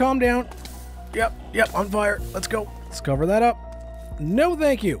dude, you gotta calm down. Yep, on fire. Let's go. Let's cover that up. No,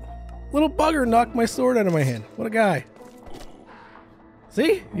 thank you. Little bugger knocked my sword out of my hand. What a guy.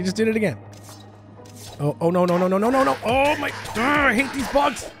 See? He just did it again. Oh, no. Oh, my. I hate these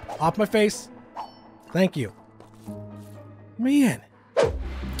bugs. Off my face. Thank you. Man. Oh,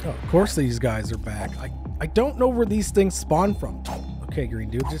 of course these guys are back. I don't know where these things spawn from. Okay, green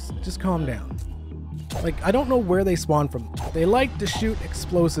dude, just calm down. Like, I don't know where they spawn from. They like to shoot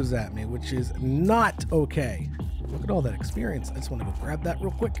explosives at me, which is not okay. Look at all that experience. I just want to go grab that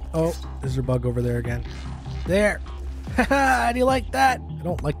real quick. Oh, there's a bug over there again. There. Haha, how do you like that? I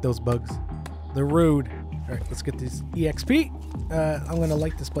don't like those bugs. They're rude. All right, let's get this EXP. I'm gonna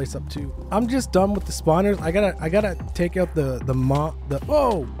light this place up too. I'm just done with the spawners. I gotta take out the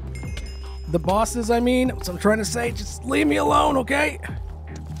bosses. I mean, that's what I'm trying to say. Just leave me alone, okay?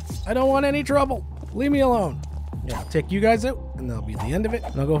 I don't want any trouble. Leave me alone. Yeah, I'll take you guys out, and that'll be the end of it.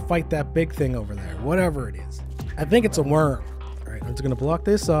 And I'll go fight that big thing over there, whatever it is. I think it's a worm. All right, I'm just gonna block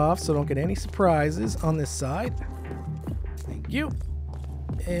this off so I don't get any surprises on this side. Thank you.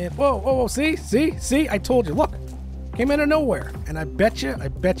 And whoa, see? I told you, look. Came out of nowhere. And I bet you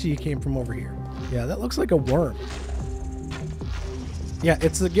you came from over here. Yeah, that looks like a worm. Yeah,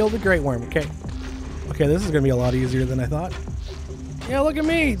 it's the Gilded Great Worm, okay? Okay, this is gonna be a lot easier than I thought. Yeah, look at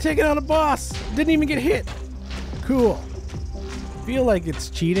me, taking out a boss. Didn't even get hit. Cool. Feel like it's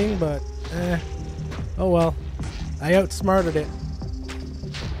cheating, but oh well. I outsmarted it.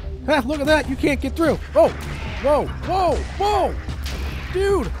 Ah, look at that. You can't get through. Oh, whoa, whoa, whoa.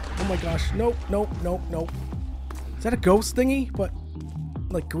 Dude. Oh my gosh. Nope, nope, nope, nope. Is that a ghost thingy? But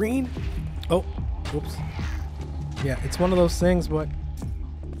like green? Oh, whoops. Yeah, it's one of those things, but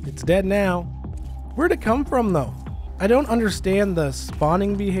it's dead now. Where'd it come from though? I don't understand the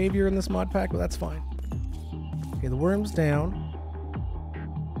spawning behavior in this mod pack, but that's fine. Okay, the worm's down.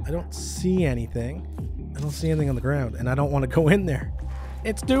 I don't see anything. I don't see anything on the ground, and I don't want to go in there.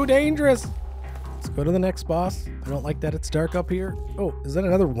 It's too dangerous. Let's go to the next boss. I don't like that it's dark up here. Oh, is that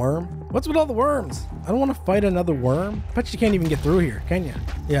another worm? What's with all the worms? I don't want to fight another worm. I bet you can't even get through here, can you?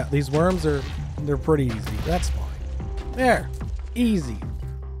 Yeah, these worms they're pretty easy. That's fine. There. Easy.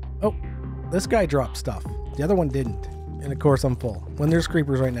 Oh, this guy dropped stuff. The other one didn't. And of course I'm full. When there's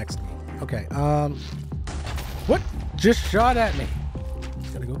creepers right next to me. Okay, what? Just shot at me.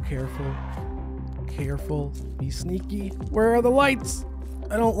 Gotta go careful. Careful. Be sneaky. Where are the lights?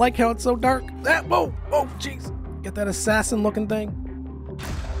 I don't like how it's so dark. That, whoa, oh, jeez. Get that assassin looking thing.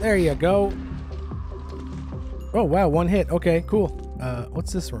 There you go. Oh, wow, one hit. Okay, cool.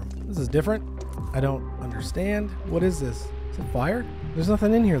 What's this room? This is different. I don't understand. What is this? Is it fire? There's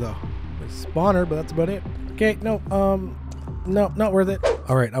nothing in here though. There's a spawner, but that's about it. Okay, no, no, not worth it.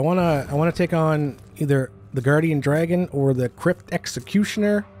 All right, I wanna take on either the Guardian Dragon or the Crypt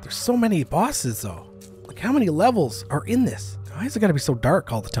Executioner. There's so many bosses though. Like how many levels are in this? Why has it gotta be so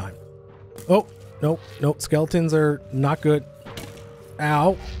dark all the time? Oh, nope, nope, skeletons are not good.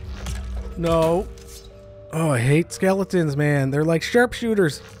 Ow. No. Oh, I hate skeletons, man. They're like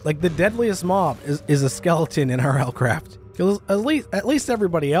sharpshooters. Like the deadliest mob is a skeleton in RLCraft. At least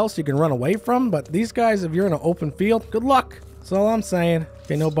everybody else you can run away from, but these guys, if you're in an open field, good luck. That's all I'm saying.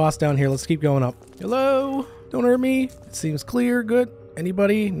 Okay, no boss down here. Let's keep going up. Hello? Don't hurt me. It seems clear. Good.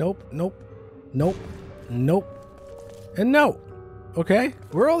 Anybody? Nope. Nope. Nope. Nope. And no. Okay.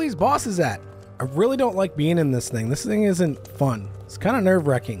 Where are all these bosses at? I really don't like being in this thing. This thing isn't fun. It's kind of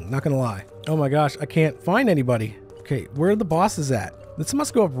nerve-wracking, not gonna lie. Oh my gosh, I can't find anybody. Okay, where are the bosses at? This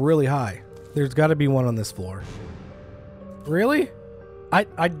must go up really high. There's got to be one on this floor. Really?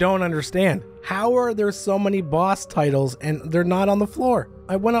 I don't understand. How are there so many boss titles and they're not on the floor?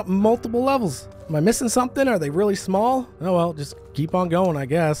 I went up multiple levels. Am I missing something? Are they really small? Oh well, just keep on going, I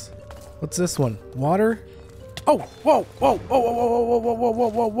guess. What's this one? Water? Oh, whoa, whoa, whoa, whoa, whoa, whoa, whoa, whoa,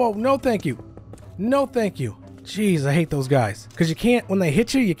 whoa, whoa, no thank you. No thank you. Jeez, I hate those guys. Because you can't, when they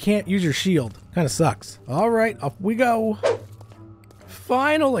hit you, you can't use your shield. Kind of sucks. All right, up we go.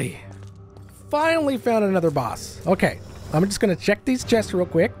 Finally. Finally found another boss. Okay, I'm just going to check these chests real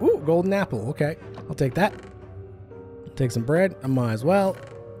quick. Ooh, golden apple. Okay, I'll take that. Take some bread. I might as well.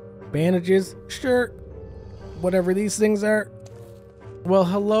 Bandages. Sure. Whatever these things are. Well,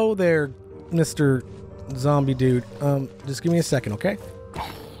 hello there, Mr. Zombie dude. Just give me a second, okay?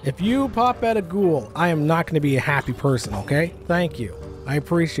 If you pop at a ghoul, I am not going to be a happy person, okay? Thank you. I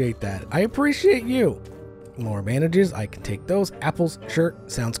appreciate that. I appreciate you. More bandages. I can take those. Apples. Sure.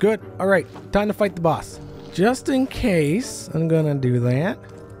 Sounds good. All right. Time to fight the boss. Just in case, I'm going to do that.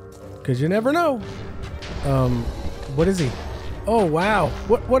 Because you never know. What is he? Oh, wow.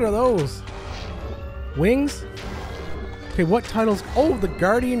 What are those? Wings? Okay, what titles? Oh, the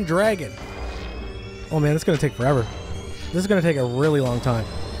Guardian Dragon. Oh, man, this is going to take forever. This is going to take a really long time.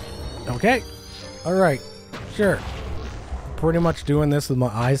 Okay. All right. Sure. Pretty much doing this with my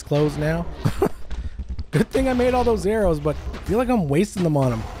eyes closed now. Good thing I made all those arrows, but I feel like I'm wasting them on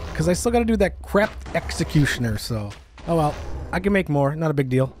them because I still got to do that Crypt Executioner, so. Oh well. I can make more. Not a big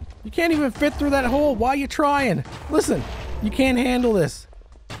deal. You can't even fit through that hole. Why are you trying? Listen. You can't handle this.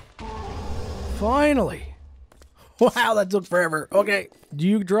 Finally. Wow, that took forever. Okay. Do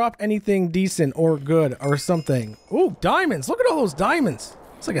you drop anything decent or good or something? Ooh, diamonds. Look at all those diamonds.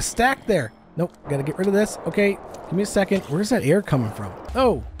 It's like a stack there. Nope, gotta get rid of this. Okay, give me a second. Where's that air coming from?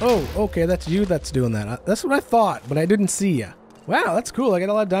 Oh, okay, that's you that's doing that. That's what I thought, but I didn't see ya. Wow, that's cool. I got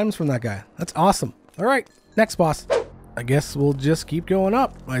a lot of diamonds from that guy. That's awesome. All right, next boss. I guess we'll just keep going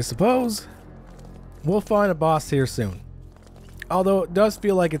up, I suppose. We'll find a boss here soon. Although it does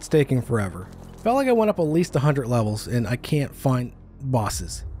feel like it's taking forever. Felt like I went up at least 100 levels and I can't find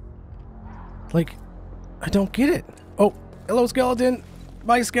bosses. Like, I don't get it. Oh, hello, skeleton.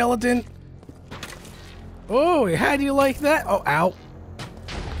 Bye, skeleton. Oh, how do you like that? Oh, ow.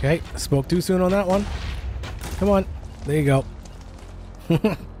 Okay, I spoke too soon on that one. Come on. There you go.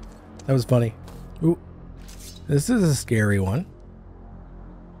 That was funny. Ooh. This is a scary one.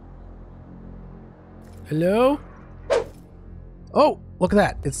 Hello? Oh, look at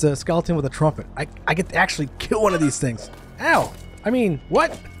that. It's a skeleton with a trumpet. I get to actually kill one of these things. Ow. I mean,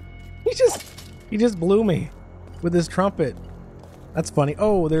 what? He just blew me with his trumpet. That's funny.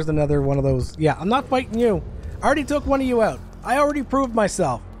 Oh, there's another one of those. Yeah, I'm not fighting you. I already took one of you out. I already proved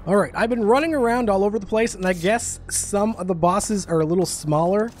myself. All right, I've been running around all over the place, and I guess some of the bosses are a little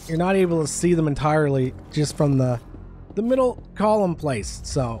smaller. You're not able to see them entirely just from the middle column place.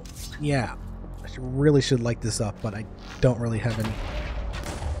 So, yeah, I really should light this up, but I don't really have any.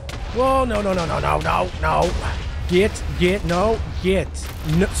 Whoa, no. Get, no,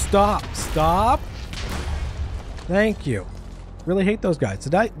 stop. Thank you. Really hate those guys.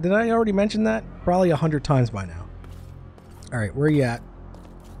 Did I already mention that? Probably 100 times by now. All right, where are you at,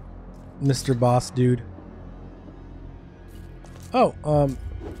 Mr. Boss Dude? Oh,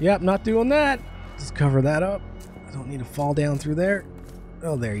 yep, not doing that. Just cover that up. I don't need to fall down through there.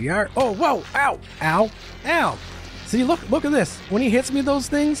 Oh, there you are. Oh, whoa, ow. See, look at this. When he hits me with those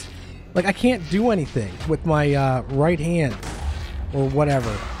things, like I can't do anything with my right hand or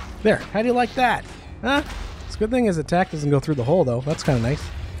whatever. There, how do you like that? Huh? It's a good thing his attack doesn't go through the hole, though. That's kind of nice.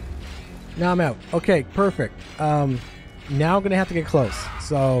 Now I'm out. Okay, perfect. Now I'm gonna have to get close.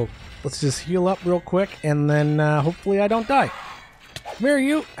 So let's just heal up real quick, and then hopefully I don't die. Come here,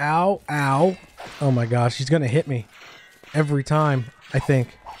 you. Ow. Oh my gosh, he's gonna hit me every time, I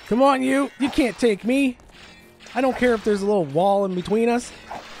think. Come on, you. You can't take me. I don't care if there's a little wall in between us.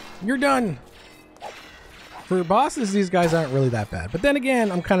 You're done. For bosses, these guys aren't really that bad. But then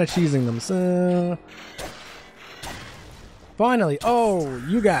again, I'm kind of cheesing them. So finally. Oh,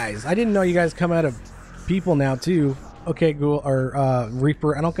 you guys. I didn't know you guys come out of people now, too. Okay, Ghoul, or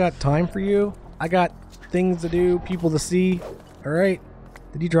Reaper, I don't got time for you. I got things to do, people to see. Alright.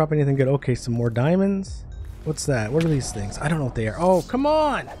 Did you drop anything good? Okay, some more diamonds. What's that? What are these things? I don't know what they are. Oh, come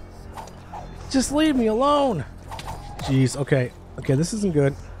on! Just leave me alone! Jeez, okay. Okay, this isn't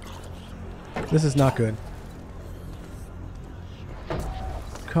good. This is not good.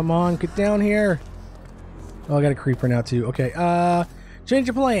 Come on, get down here. Oh, I got a creeper now, too. Okay, change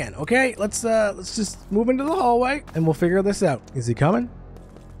of plan, okay? Let's just move into the hallway and we'll figure this out. Is he coming?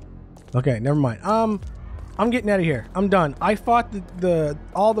 Okay, never mind. I'm getting out of here. I'm done. I fought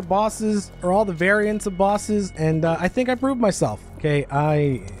all the bosses, or all the variants of bosses, and I think I proved myself. Okay,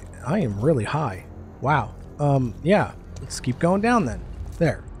 I am really high. Wow. Yeah. Let's keep going down then.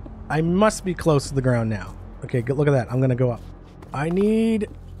 There. I must be close to the ground now. Okay, look at that. I'm gonna go up. I need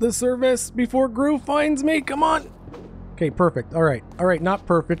the service before Gru finds me. Come on. Okay, perfect. All right, not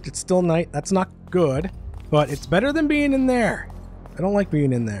perfect. It's still night. That's not good, but it's better than being in there. I don't like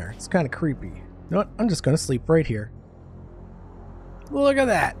being in there. It's kind of creepy. You know what? I'm just gonna sleep right here. Look at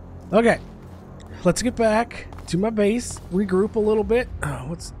that. Okay, let's get back to my base, regroup a little bit.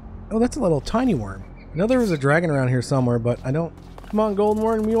 Oh, that's a little tiny worm. I know there was a dragon around here somewhere, but I don't. Come on, golden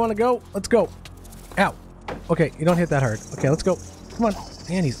worm, you want to go? Let's go. Ow. Okay, you don't hit that hard. Okay, let's go. Come on.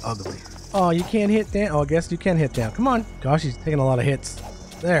 Man, he's ugly. Oh, you can't hit down. Oh, I guess you can hit down. Come on. Gosh, he's taking a lot of hits.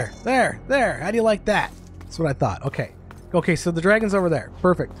 There. How do you like that? That's what I thought. Okay. Okay, so the dragon's over there.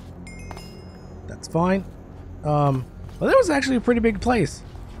 Perfect. That's fine. Well, that was actually a pretty big place.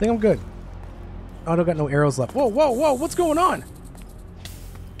 I think I'm good. Oh, I don't got no arrows left. Whoa. What's going on?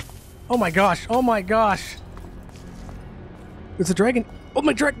 Oh my gosh. It's a dragon. Oh,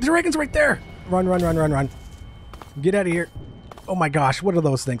 the dragon's right there. Run. Get out of here. Oh my gosh, what are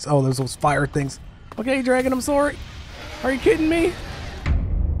those things? Oh, there's those fire things. Okay, dragon, I'm sorry. Are you kidding me?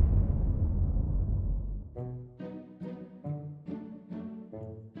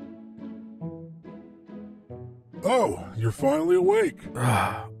 Oh, you're finally awake.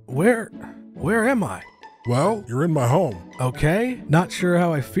 Where am I? Well, you're in my home. Okay, not sure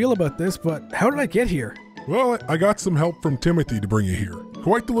how I feel about this, but how did I get here? Well, I got some help from Timothy to bring you here.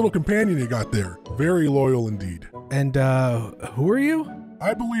 Quite the little companion you got there. Very loyal indeed. And, who are you?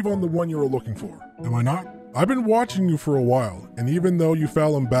 I believe I'm the one you were looking for. Am I not? I've been watching you for a while, and even though you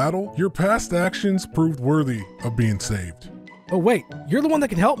fell in battle, your past actions proved worthy of being saved. Oh wait, you're the one that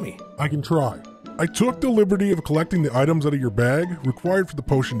can help me. I can try. I took the liberty of collecting the items out of your bag required for the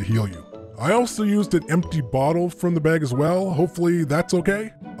potion to heal you. I also used an empty bottle from the bag as well. Hopefully that's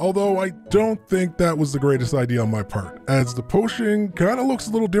okay. Although I don't think that was the greatest idea on my part, as the potion kind of looks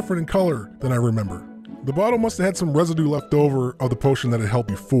a little different in color than I remember. The bottle must have had some residue left over of the potion that had helped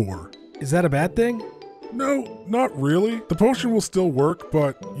before. Is that a bad thing? No, not really. The potion will still work,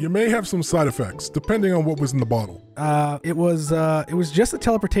 but you may have some side effects, depending on what was in the bottle. It was just a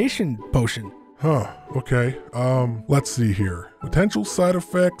teleportation potion. Huh, okay. Let's see here. Potential side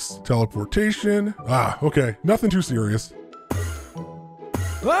effects, teleportation. Okay, nothing too serious.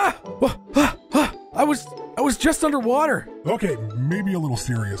 I was just underwater. Okay, maybe a little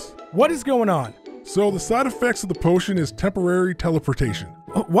serious. What is going on? So the side effects of the potion is temporary teleportation.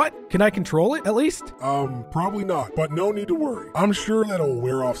 What? Can I control it at least? Probably not, but no need to worry. I'm sure that'll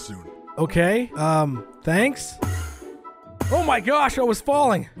wear off soon. Okay, thanks. Oh my gosh, I was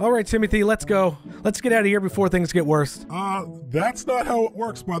falling. All right, Timothy, let's go. Let's get out of here before things get worse. That's not how it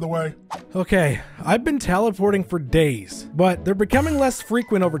works, by the way. Okay, I've been teleporting for days, but they're becoming less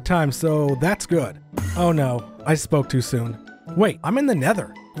frequent over time, so that's good. Oh no, I spoke too soon. Wait, I'm in the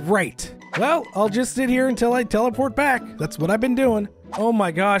Nether. Great. Well, I'll just sit here until I teleport back. That's what I've been doing. Oh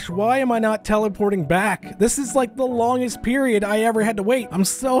my gosh, why am I not teleporting back? This is like the longest period I ever had to wait. I'm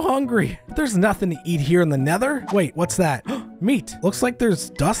so hungry. There's nothing to eat here in the Nether. Wait, what's that? Meat. Looks like there's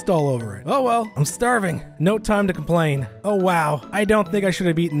dust all over it. Oh well, I'm starving. No time to complain. Oh wow, I don't think I should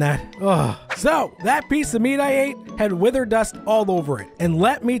have eaten that. Ugh. So, that piece of meat I ate had wither dust all over it. And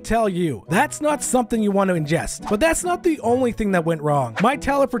let me tell you, that's not something you want to ingest. But that's not the only thing that went wrong. My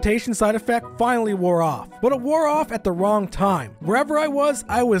teleportation side effect finally wore off. But it wore off at the wrong time. Wherever I was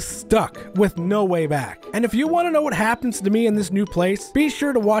stuck with no way back. And if you want to know what happens to me in this new place, be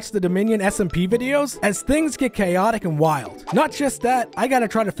sure to watch the Dominion SMP videos as things get chaotic and wild. Not just that, I gotta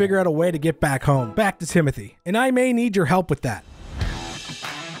try to figure out a way to get back home, back to Timothy. And I may need your help with that.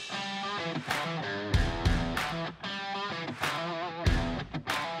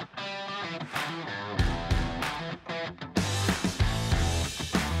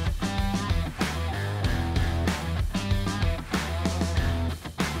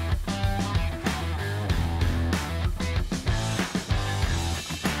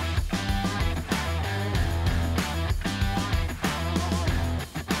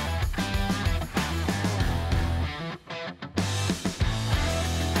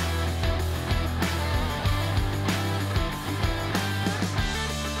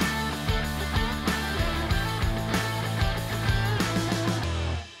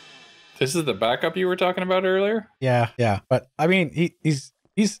 This is the backup you were talking about earlier? Yeah. But I mean, he's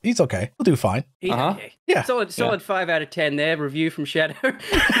okay. He'll do fine. He's okay. Yeah. Solid 5 out of 10 there. Review from Shadow.